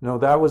no,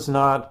 that was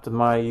not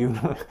my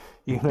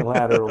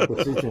unilateral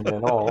decision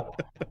at all.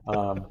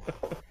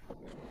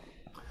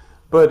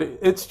 But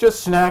it's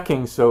just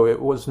snacking, so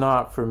it was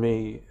not for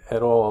me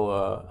at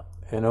all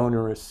an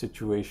onerous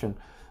situation.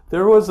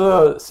 There was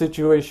a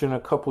situation a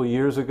couple of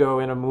years ago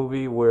in a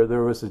movie where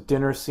there was a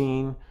dinner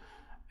scene,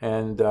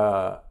 and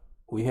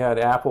we had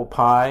apple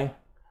pie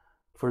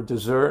for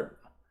dessert.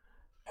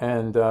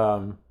 And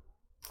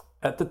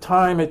at the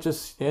time,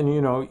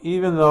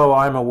 even though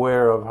I'm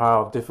aware of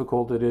how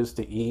difficult it is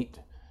to eat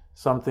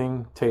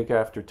something take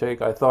after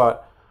take, I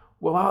thought,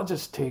 well, I'll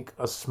just take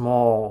a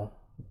small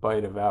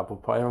bite of apple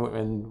pie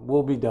and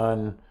we'll be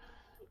done.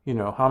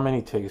 How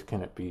many takes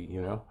can it be,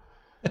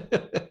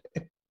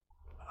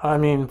 I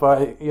mean,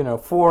 by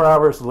 4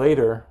 hours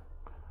later,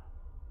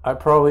 I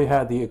probably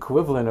had the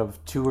equivalent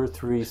of 2 or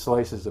 3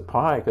 slices of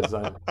pie, because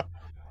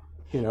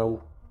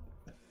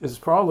it's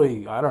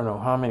probably, I don't know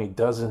how many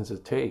dozens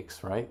it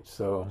takes, right?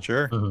 So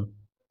Sure.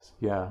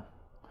 yeah,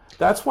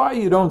 that's why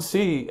you don't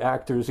see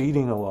actors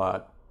eating a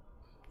lot.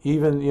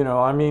 Even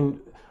I mean,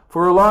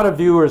 for a lot of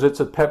viewers, it's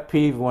a pet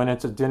peeve when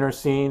it's a dinner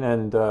scene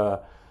and none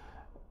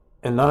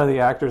of the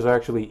actors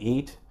actually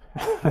eat,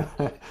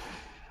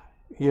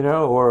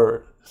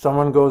 or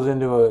someone goes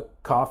into a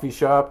coffee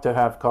shop to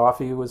have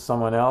coffee with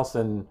someone else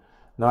and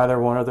neither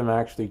one of them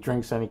actually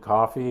drinks any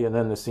coffee, and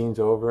then the scene's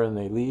over and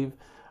they leave.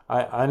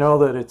 I know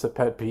that it's a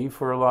pet peeve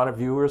for a lot of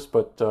viewers,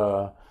 but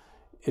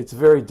it's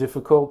very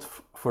difficult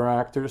for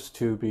actors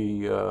to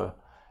be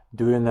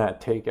doing that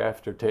take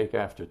after take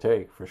after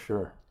take, for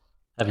sure.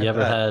 Have you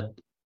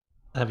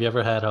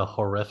ever had a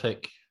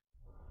horrific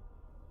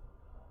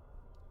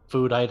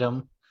food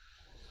item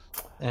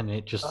and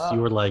it just you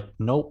were like,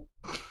 nope?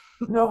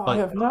 No, I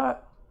have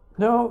not.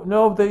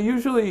 No, they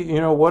usually,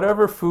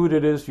 whatever food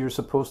it is you're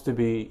supposed to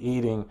be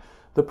eating,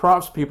 the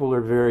props people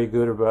are very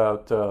good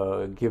about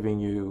giving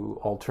you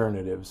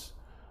alternatives.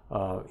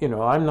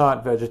 I'm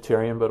not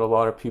vegetarian, but a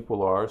lot of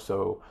people are,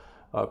 so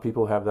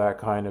people have that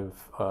kind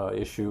of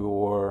issue,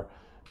 or,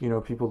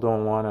 people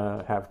don't want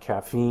to have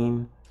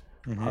caffeine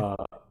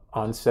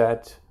on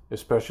set,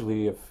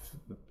 especially if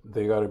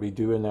they got to be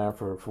doing that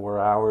for 4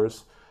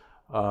 hours.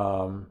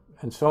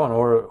 And so on,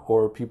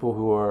 or people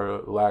who are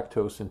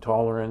lactose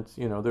intolerant.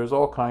 There's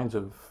all kinds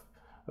of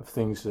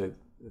things that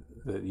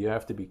you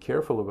have to be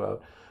careful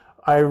about.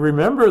 I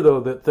remember, though,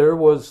 that there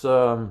was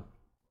a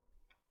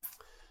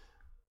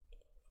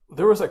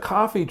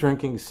coffee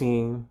drinking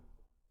scene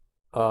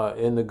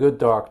in The Good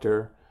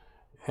Doctor,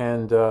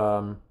 and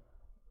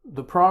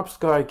the props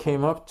guy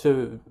came up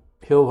to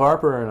Hill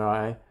Harper and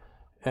I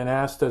and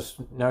asked us,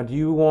 now, do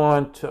you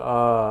want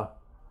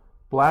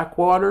black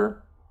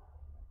water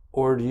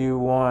or do you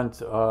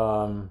want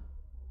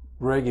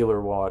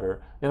regular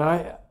water? And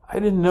I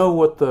didn't know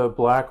what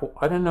black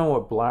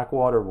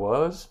water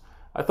was.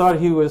 I thought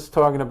he was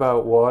talking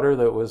about water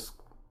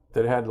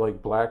that had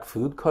like black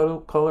food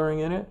coloring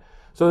in it.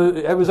 So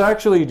it was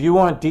actually, do you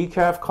want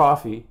decaf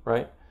coffee,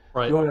 right?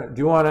 Right. Do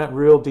you want a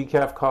real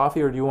decaf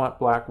coffee, or do you want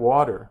black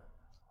water,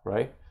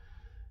 right?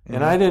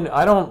 And I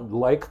don't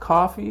like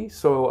coffee,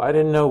 so I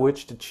didn't know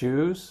which to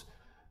choose.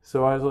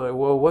 So I was like,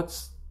 well,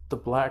 what's the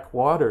black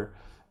water?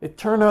 It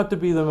turned out to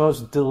be the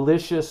most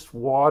delicious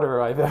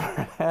water I've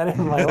ever had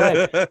in my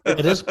life.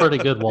 It is pretty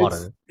good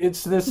water.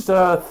 It's this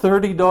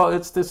 $30.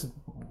 It's this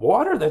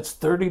water that's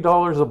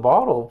 $30 a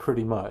bottle,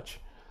 pretty much,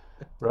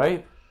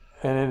 right?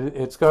 And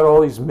it's got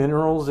all these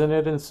minerals in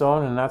it and so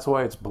on, and that's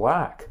why it's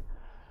black.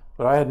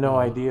 But I had no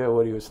idea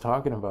what he was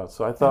talking about,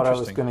 so I thought I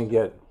was going to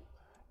get,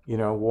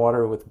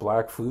 water with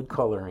black food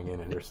coloring in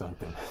it or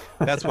something.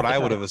 That's what I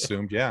would have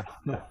assumed. Yeah.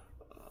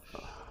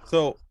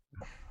 So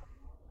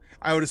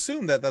I would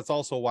assume that that's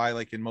also why,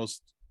 like in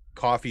most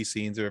coffee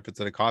scenes, or if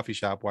it's at a coffee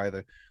shop, why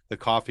the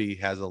coffee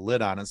has a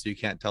lid on it, so you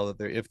can't tell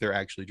if they're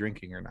actually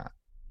drinking or not.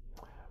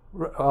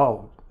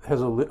 Oh,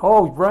 has a lid.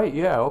 Oh, right.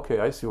 Yeah. Okay.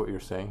 I see what you're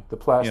saying. The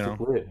You plastic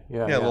know, lid. Yeah.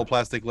 yeah, a Yeah. little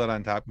plastic lid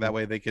on top. That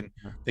way they can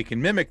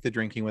mimic the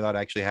drinking without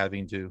actually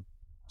having to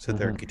sit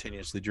there and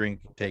continuously drink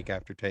take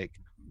after take.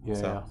 Yeah.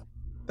 So Yeah.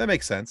 that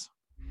makes sense.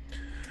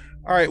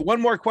 All right, one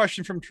more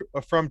question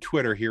from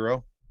Twitter,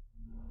 Hero,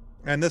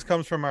 and this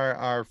comes from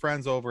our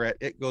friends over at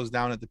It Goes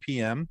Down at the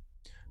PM.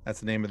 That's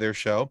the name of their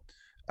show.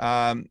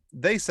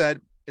 They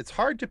said it's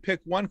hard to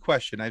pick one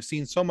question. I've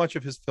seen so much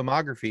of his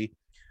filmography.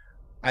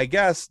 I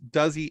guess,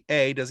 does he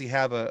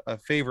have a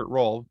favorite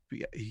role?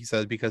 He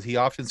says, because he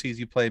often sees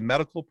you play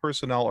medical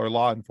personnel or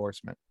law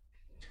enforcement.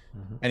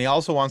 And he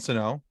also wants to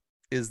know,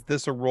 is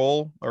this a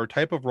role or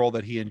type of role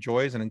that he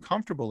enjoys and is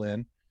comfortable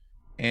in?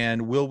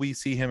 And will we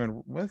see him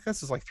in, well,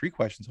 this is like 3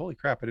 questions. Holy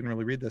crap, I didn't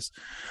really read this.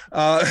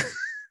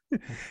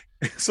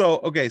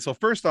 So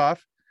first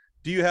off,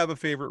 do you have a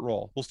favorite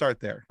role? We'll start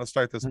there. Let's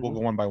start this. We'll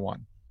go one by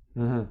one.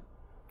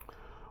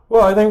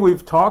 Well, I think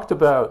we've talked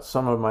about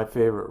some of my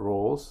favorite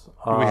roles.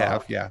 We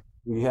have, yeah.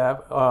 We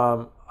have.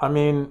 I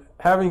mean,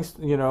 having,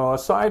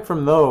 aside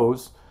from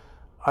those,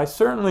 I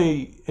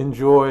certainly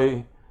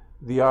enjoy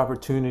the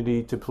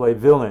opportunity to play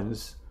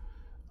villains.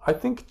 I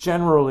think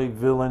generally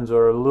villains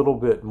are a little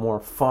bit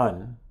more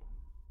fun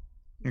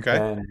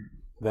than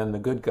the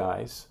good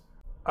guys.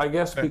 I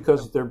guess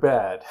because they're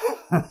bad.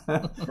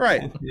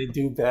 Right. They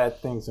do bad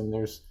things, and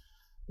there's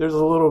a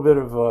little bit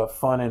of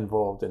fun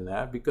involved in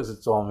that because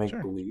it's all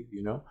make-believe,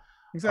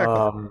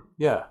 Exactly.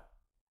 Yeah.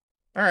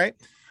 All right.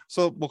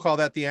 So we'll call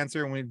that the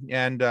answer,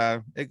 and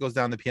It Goes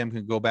Down the PM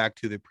can go back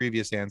to the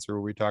previous answer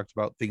where we talked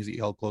about things that you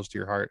held close to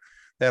your heart.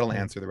 That'll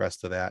answer the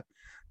rest of that.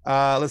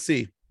 Let's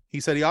see. He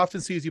said he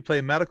often sees you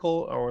play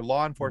medical or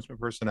law enforcement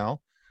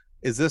personnel.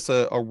 Is this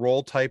a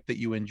role type that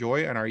you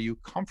enjoy, and are you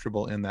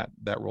comfortable in that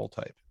role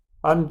type?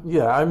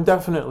 I'm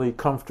definitely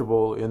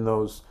comfortable in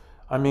those.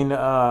 I mean,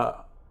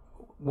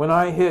 when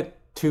I hit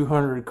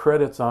 200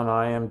 credits on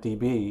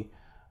IMDb,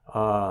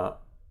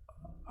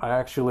 I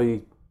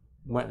actually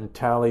went and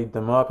tallied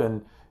them up,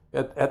 and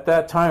at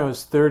that time it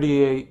was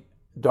 38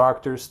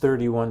 doctors,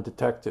 31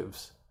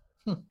 detectives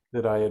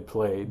that I had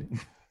played.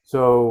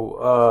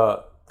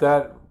 So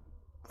that,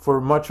 for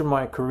much of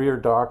my career,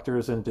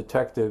 doctors and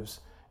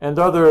detectives and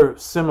other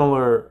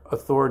similar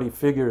authority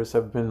figures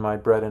have been my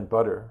bread and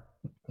butter.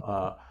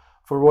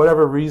 For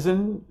whatever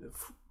reason,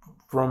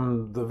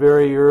 from the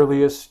very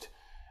earliest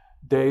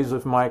days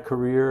of my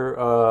career,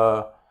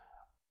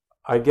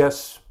 I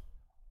guess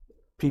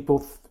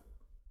people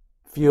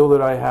feel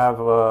that I have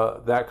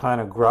that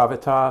kind of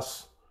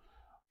gravitas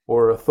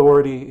or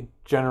authority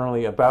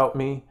generally about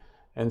me.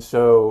 And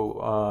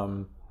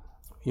so,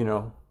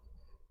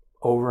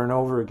 over and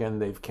over again,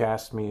 they've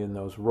cast me in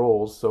those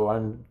roles. So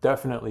I'm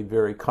definitely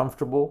very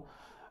comfortable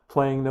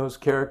playing those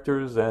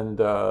characters, and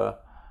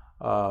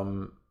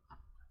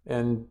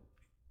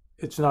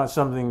it's not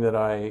something that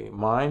I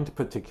mind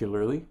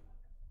particularly,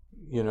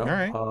 All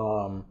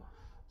right.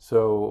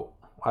 So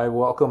I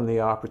welcome the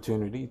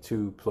opportunity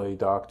to play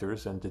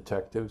doctors and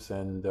detectives,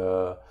 and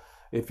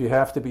if you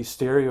have to be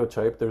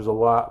stereotyped, there's a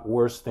lot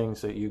worse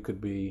things that you could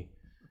be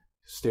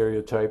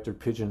stereotyped or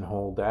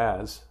pigeonholed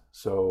as.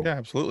 So Yeah,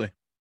 absolutely.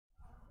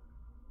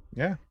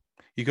 Yeah.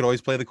 You could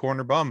always play the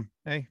corner bum,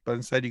 but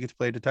instead you get to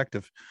play a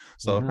detective.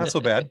 So not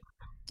so bad.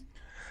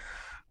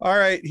 All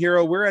right,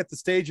 Hiro, we're at the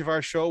stage of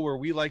our show where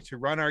we like to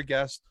run our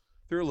guests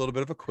through a little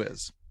bit of a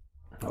quiz.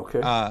 Okay.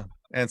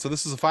 And so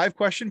this is a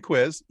 5-question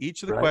quiz.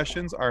 Each of the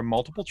questions are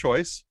multiple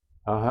choice.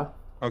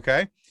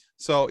 Okay.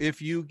 So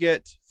if you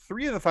get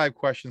 3 of the 5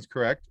 questions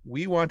correct,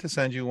 we want to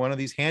send you one of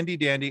these handy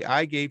dandy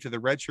I gave to the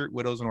Red Shirt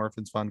Widows and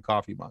Orphans Fund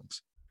coffee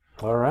mugs.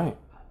 All right.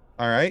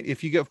 All right.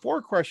 If you get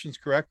 4 questions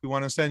correct, we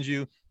want to send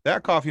you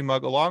that coffee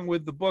mug along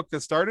with the book that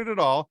started it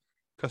all,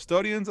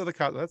 Custodians of the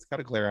Cosmos. That's got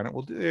a glare on it.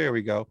 There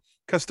we go.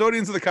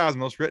 Custodians of the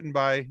Cosmos, written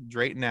by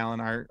Drayton Allen,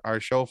 our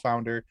show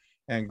founder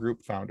and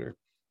group founder.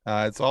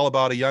 It's all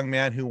about a young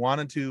man who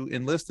wanted to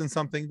enlist in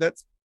something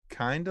that's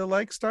kind of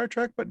like Star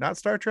Trek, but not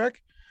Star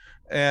Trek,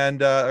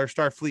 and or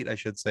Starfleet, I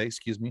should say.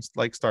 Excuse me,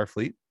 like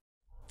Starfleet.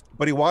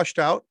 But he washed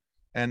out,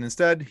 and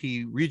instead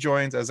he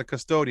rejoins as a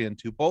custodian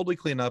to boldly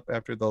clean up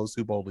after those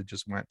who boldly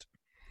just went.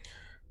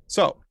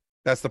 So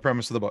that's the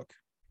premise of the book.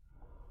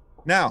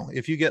 Now,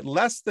 if you get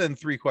less than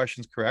 3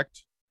 questions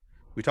correct,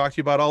 we talked to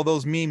you about all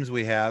those memes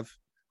we have.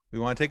 We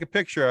want to take a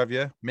picture of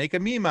you, make a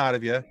meme out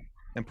of you,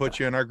 and put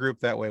you in our group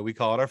that way. We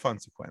call it our fun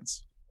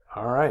sequence.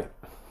 All right.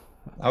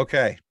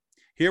 Okay,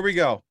 here we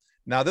go.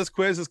 Now, this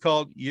quiz is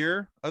called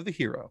Year of the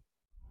Hero.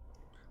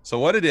 So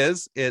what it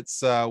is,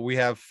 it's we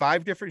have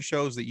 5 different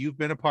shows that you've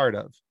been a part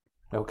of.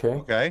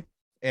 Okay.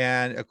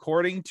 And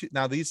according to,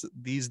 now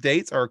these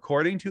dates are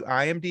according to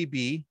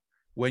IMDb,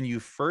 when you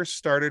first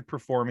started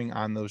performing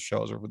on those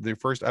shows, or the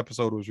first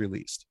episode was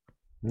released.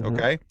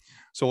 Okay.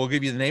 So we'll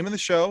give you the name of the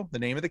show, the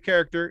name of the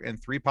character, and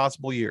 3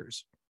 possible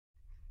years.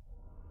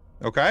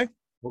 Okay.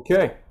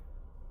 Okay.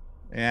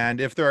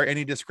 And if there are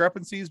any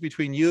discrepancies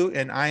between you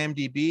and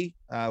IMDb,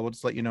 we'll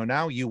just let you know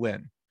now. You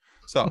win.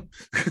 So,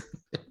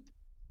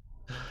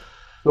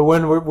 So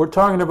when we're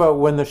talking about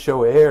when the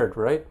show aired,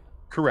 right?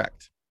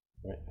 correct.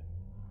 Right.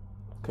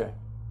 Okay.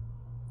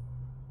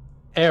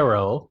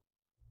 Arrow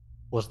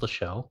was the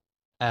show,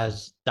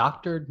 as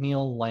Dr.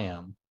 Neil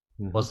Lamb.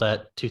 Was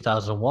that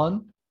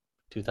 2001,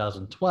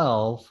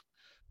 2012,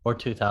 or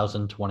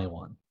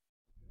 2021?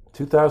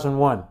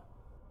 2001.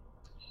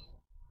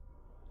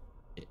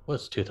 It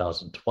was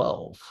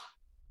 2012.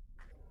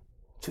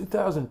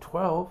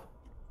 2012.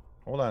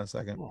 Hold on a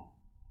second.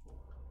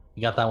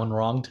 You got that one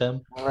wrong,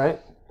 Tim? All right.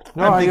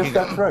 No, I'm I guess thinking-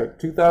 that's right.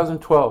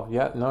 2012.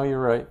 Yeah, no, you're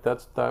right.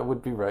 That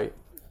would be right.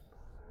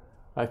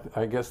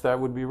 I guess that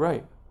would be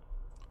right.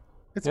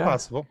 It's Yeah.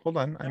 possible. Hold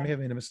on. I may have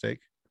made a mistake.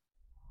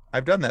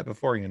 I've done that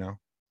before, you know.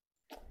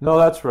 No,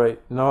 that's right.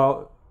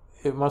 No,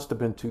 it must have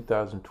been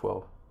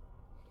 2012.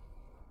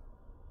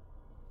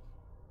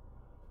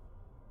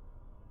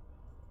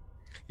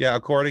 Yeah,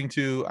 according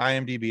to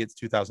IMDb, it's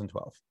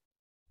 2012.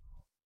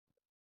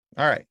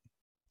 All right.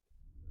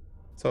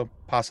 So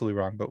possibly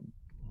wrong, but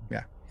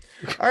yeah.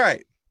 All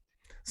right.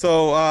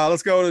 So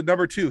let's go to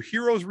number 2.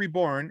 Heroes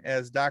Reborn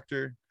as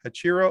Dr.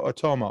 Hachiro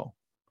Otomo.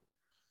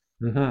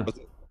 Mm-hmm. Was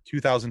it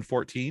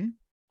 2014,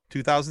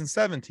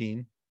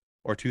 2017,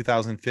 or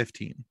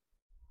 2015?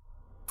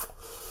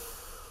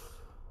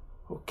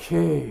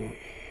 Okay.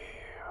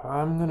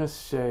 I'm going to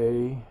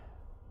say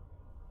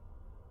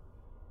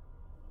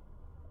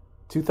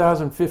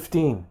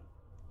 2015.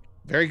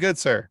 Very good,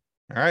 sir.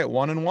 All right,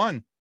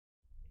 1-1.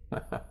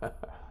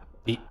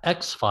 The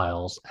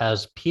X-Files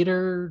as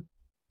Peter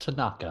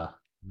Tanaka.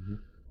 Mhm.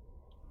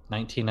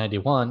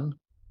 1991,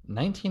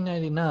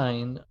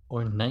 1999,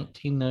 or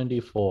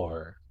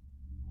 1994?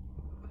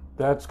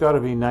 That's got to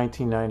be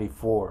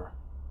 1994.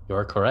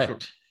 You're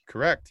correct.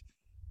 Correct.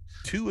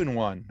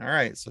 2-1. All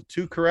right, so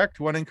 2 correct,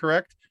 1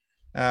 incorrect.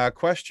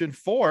 Question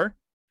 4.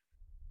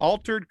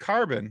 Altered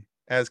Carbon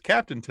as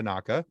Captain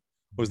Tanaka.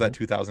 Was that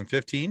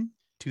 2015,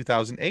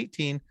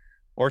 2018,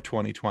 or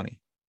 2020?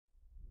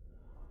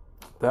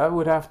 That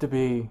would have to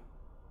be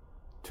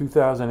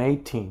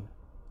 2018.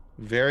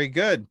 Very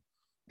good.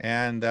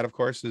 And that, of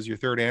course, is your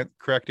third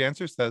correct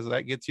answer. Says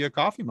that gets you a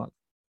coffee mug.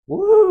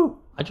 Woo!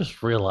 I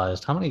just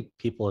realized, how many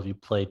people have you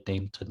played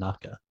named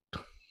Tanaka?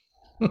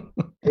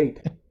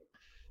 8.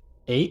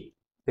 8?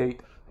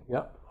 8.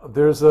 Yep.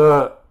 There's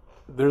a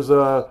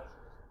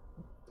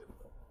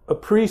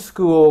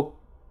preschool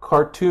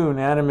cartoon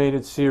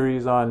animated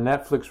series on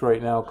Netflix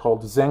right now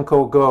called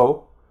Zenko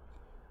Go,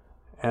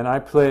 and I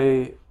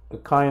play a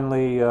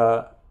kindly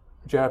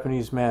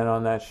Japanese man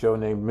on that show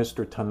named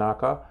Mr.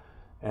 Tanaka,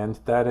 and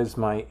that is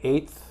my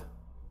 8th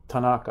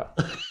Tanaka.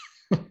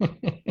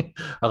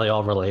 Are they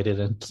all related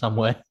in some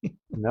way?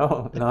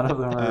 No, none of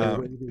them are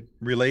related.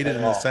 Related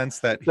in the sense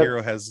that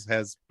Hiro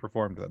has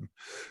performed them.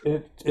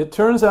 It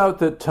turns out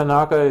that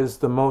Tanaka is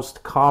the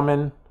most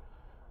common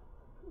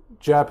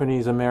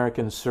Japanese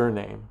American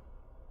surname.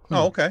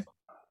 Oh, okay.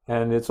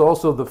 And it's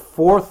also the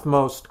 4th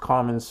most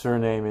common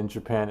surname in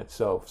Japan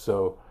itself.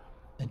 So,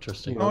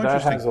 Interesting. that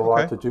interesting. has a lot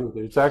Okay. to do with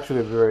it. It's actually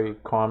a very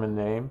common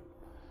name.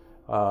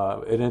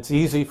 And it's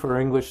easy for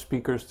English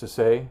speakers to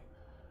say.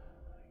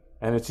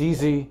 And it's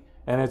easy,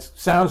 and it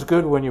sounds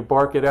good when you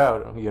bark it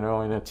out, in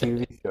a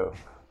TV show.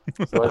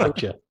 So I think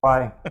Gotcha. that's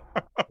why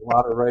a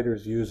lot of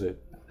writers use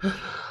it.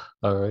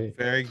 All right.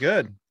 Very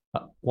good.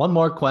 One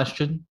more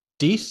question.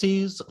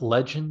 DC's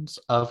Legends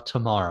of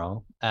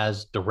Tomorrow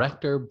as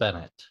Director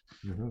Bennett.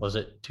 Mhm. Was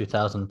it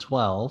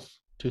 2012,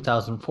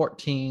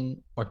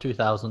 2014, or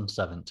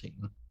 2017?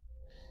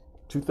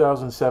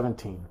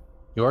 2017.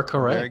 You're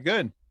correct. Very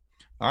good.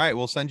 All right,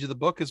 we'll send you the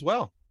book as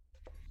well.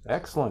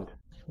 Excellent.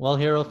 Well,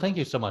 Hiro, thank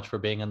you so much for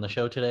being on the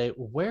show today.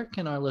 Where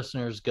can our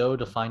listeners go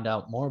to find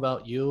out more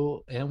about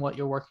you and what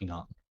you're working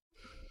on?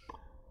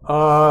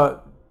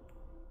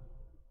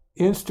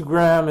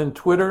 Instagram and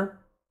Twitter.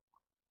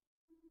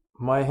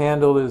 My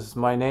handle is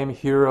my name,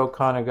 Hiro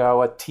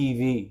Kanagawa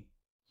TV,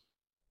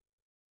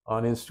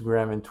 on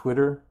Instagram and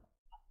Twitter.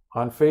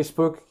 On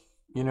Facebook,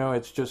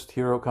 it's just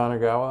Hiro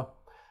Kanagawa.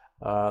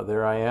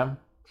 There I am.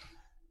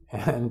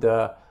 And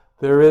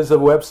there is a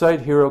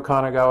website,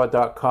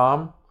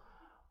 hirokanagawa.com.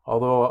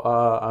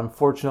 Although,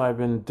 unfortunately, I've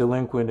been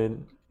delinquent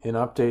in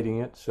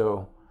updating it.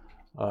 So,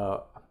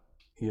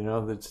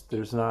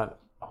 there's not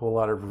a whole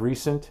lot of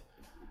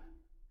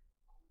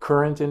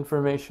current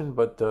information,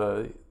 but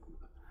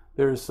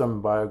there's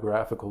some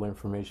biographical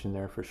information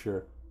there for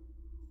sure.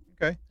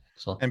 Okay.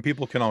 So, And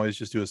people can always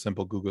just do a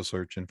simple Google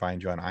search and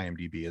find you on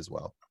IMDb as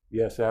well.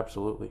 Yes,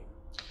 absolutely.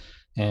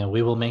 and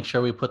we will make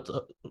sure we put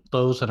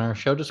those in our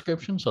show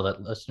description so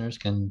that listeners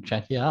can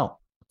check you out.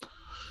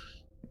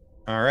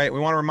 All right. We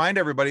want to remind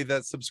everybody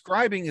that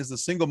subscribing is the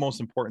single most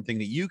important thing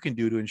that you can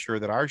do to ensure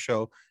that our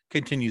show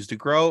continues to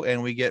grow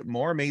and we get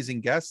more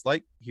amazing guests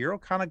like Hiro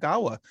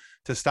Kanagawa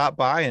to stop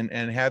by and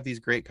have these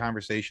great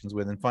conversations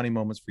with and funny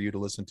moments for you to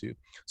listen to.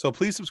 So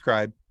please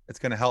subscribe. It's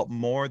going to help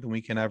more than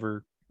we can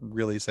ever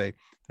really say.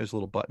 There's a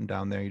little button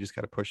down there. You just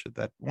got to push it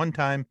that one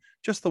time,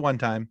 just the one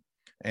time.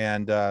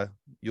 and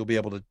you'll be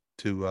able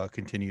to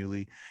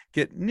continually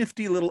get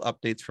nifty little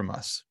updates from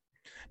us.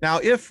 Now,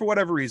 if for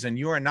whatever reason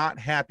you are not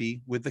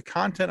happy with the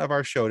content of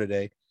our show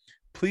today,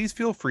 please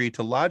feel free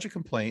to lodge a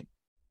complaint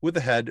with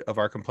the head of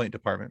our complaint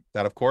department.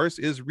 That, of course,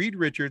 is Reed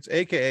Richards,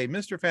 aka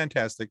Mr.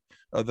 Fantastic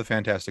of the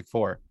Fantastic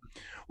Four.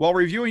 While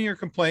reviewing your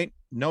complaint,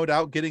 no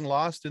doubt getting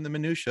lost in the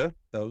minutia,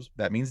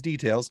 that means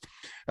details,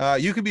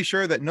 you can be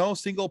sure that no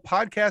single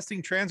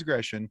podcasting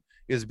transgression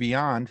is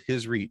beyond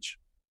his reach.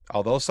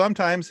 Although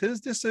sometimes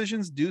his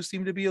decisions do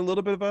seem to be a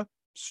little bit of a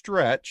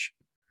stretch,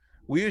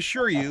 we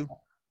assure you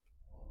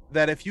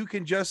that if you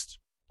can just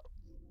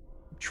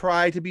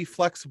try to be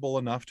flexible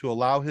enough to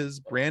allow his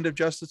brand of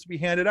justice to be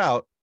handed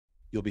out,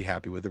 you'll be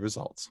happy with the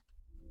results.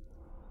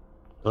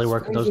 Really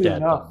working those Strangely dad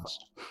enough,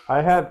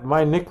 puns.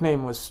 my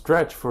nickname was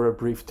Stretch for a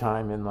brief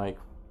time in like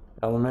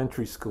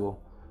elementary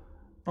school.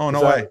 Oh,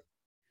 no way.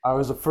 I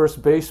was a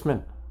first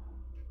baseman.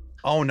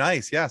 Oh,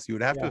 nice. Yes, you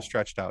would have to have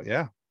stretched out.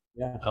 Yeah.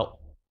 Yeah. Oh.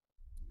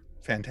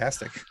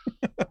 Fantastic.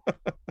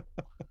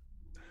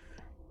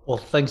 Well,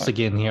 thanks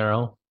again,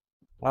 Hiro.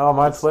 Oh,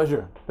 my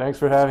pleasure. Thanks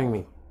for having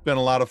me. Been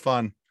a lot of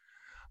fun.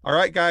 All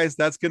right, guys,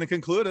 that's going to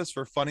conclude us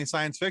for Funny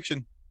Science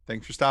Fiction.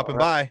 Thanks for stopping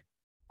by.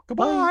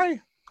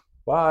 Goodbye.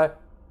 Bye.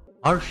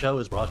 Our show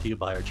is brought to you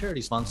by our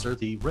charity sponsor,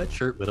 the Red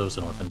Shirt Widows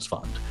and Orphans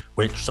Fund,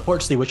 which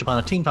supports the Wish Upon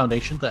a Teen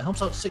Foundation that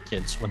helps out sick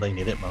kids when they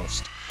need it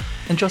most.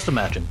 And just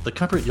imagine the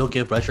comfort you'll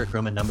give Red Shirt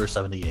crewman number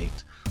 78.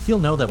 He'll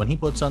know that when he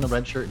puts on the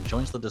red shirt and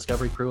joins the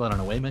Discovery crew on an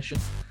away mission,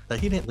 that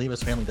he didn't leave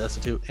his family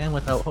destitute and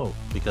without hope,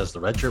 because the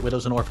Red Shirt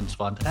Widows and Orphans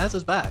Fund has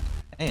his back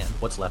and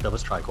what's left of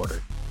his tricorder.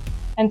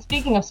 And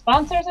speaking of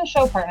sponsors and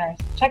show partners,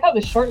 check out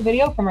this short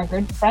video from our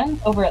good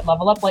friends over at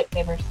Level Up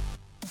Lightsabers.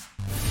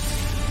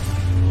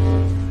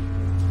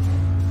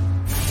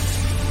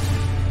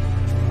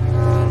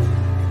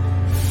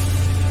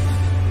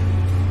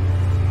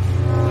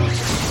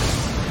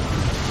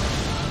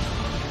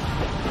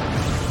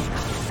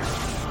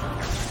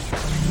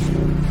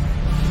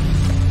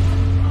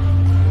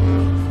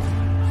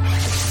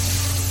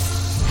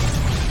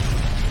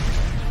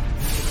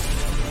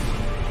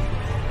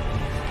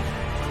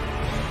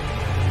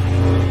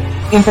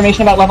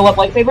 Information about Level Up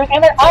Lightsabers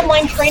and their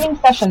online training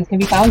sessions can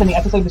be found in the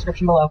episode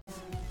description below.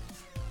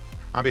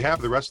 On behalf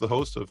of the rest of the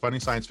hosts of Funny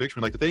Science Fiction,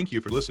 we'd like to thank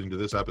you for listening to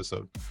this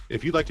episode.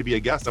 If you'd like to be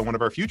a guest on one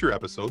of our future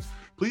episodes,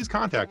 please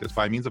contact us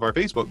by means of our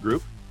Facebook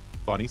group,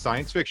 Funny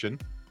Science Fiction.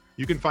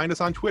 You can find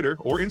us on Twitter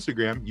or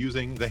Instagram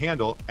using the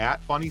handle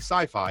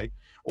 @FunnySci-Fi,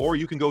 or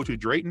you can go to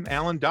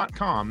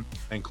DraytonAllen.com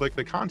and click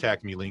the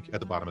Contact Me link at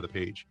the bottom of the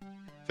page.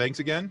 Thanks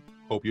again.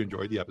 Hope you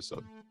enjoyed the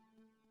episode.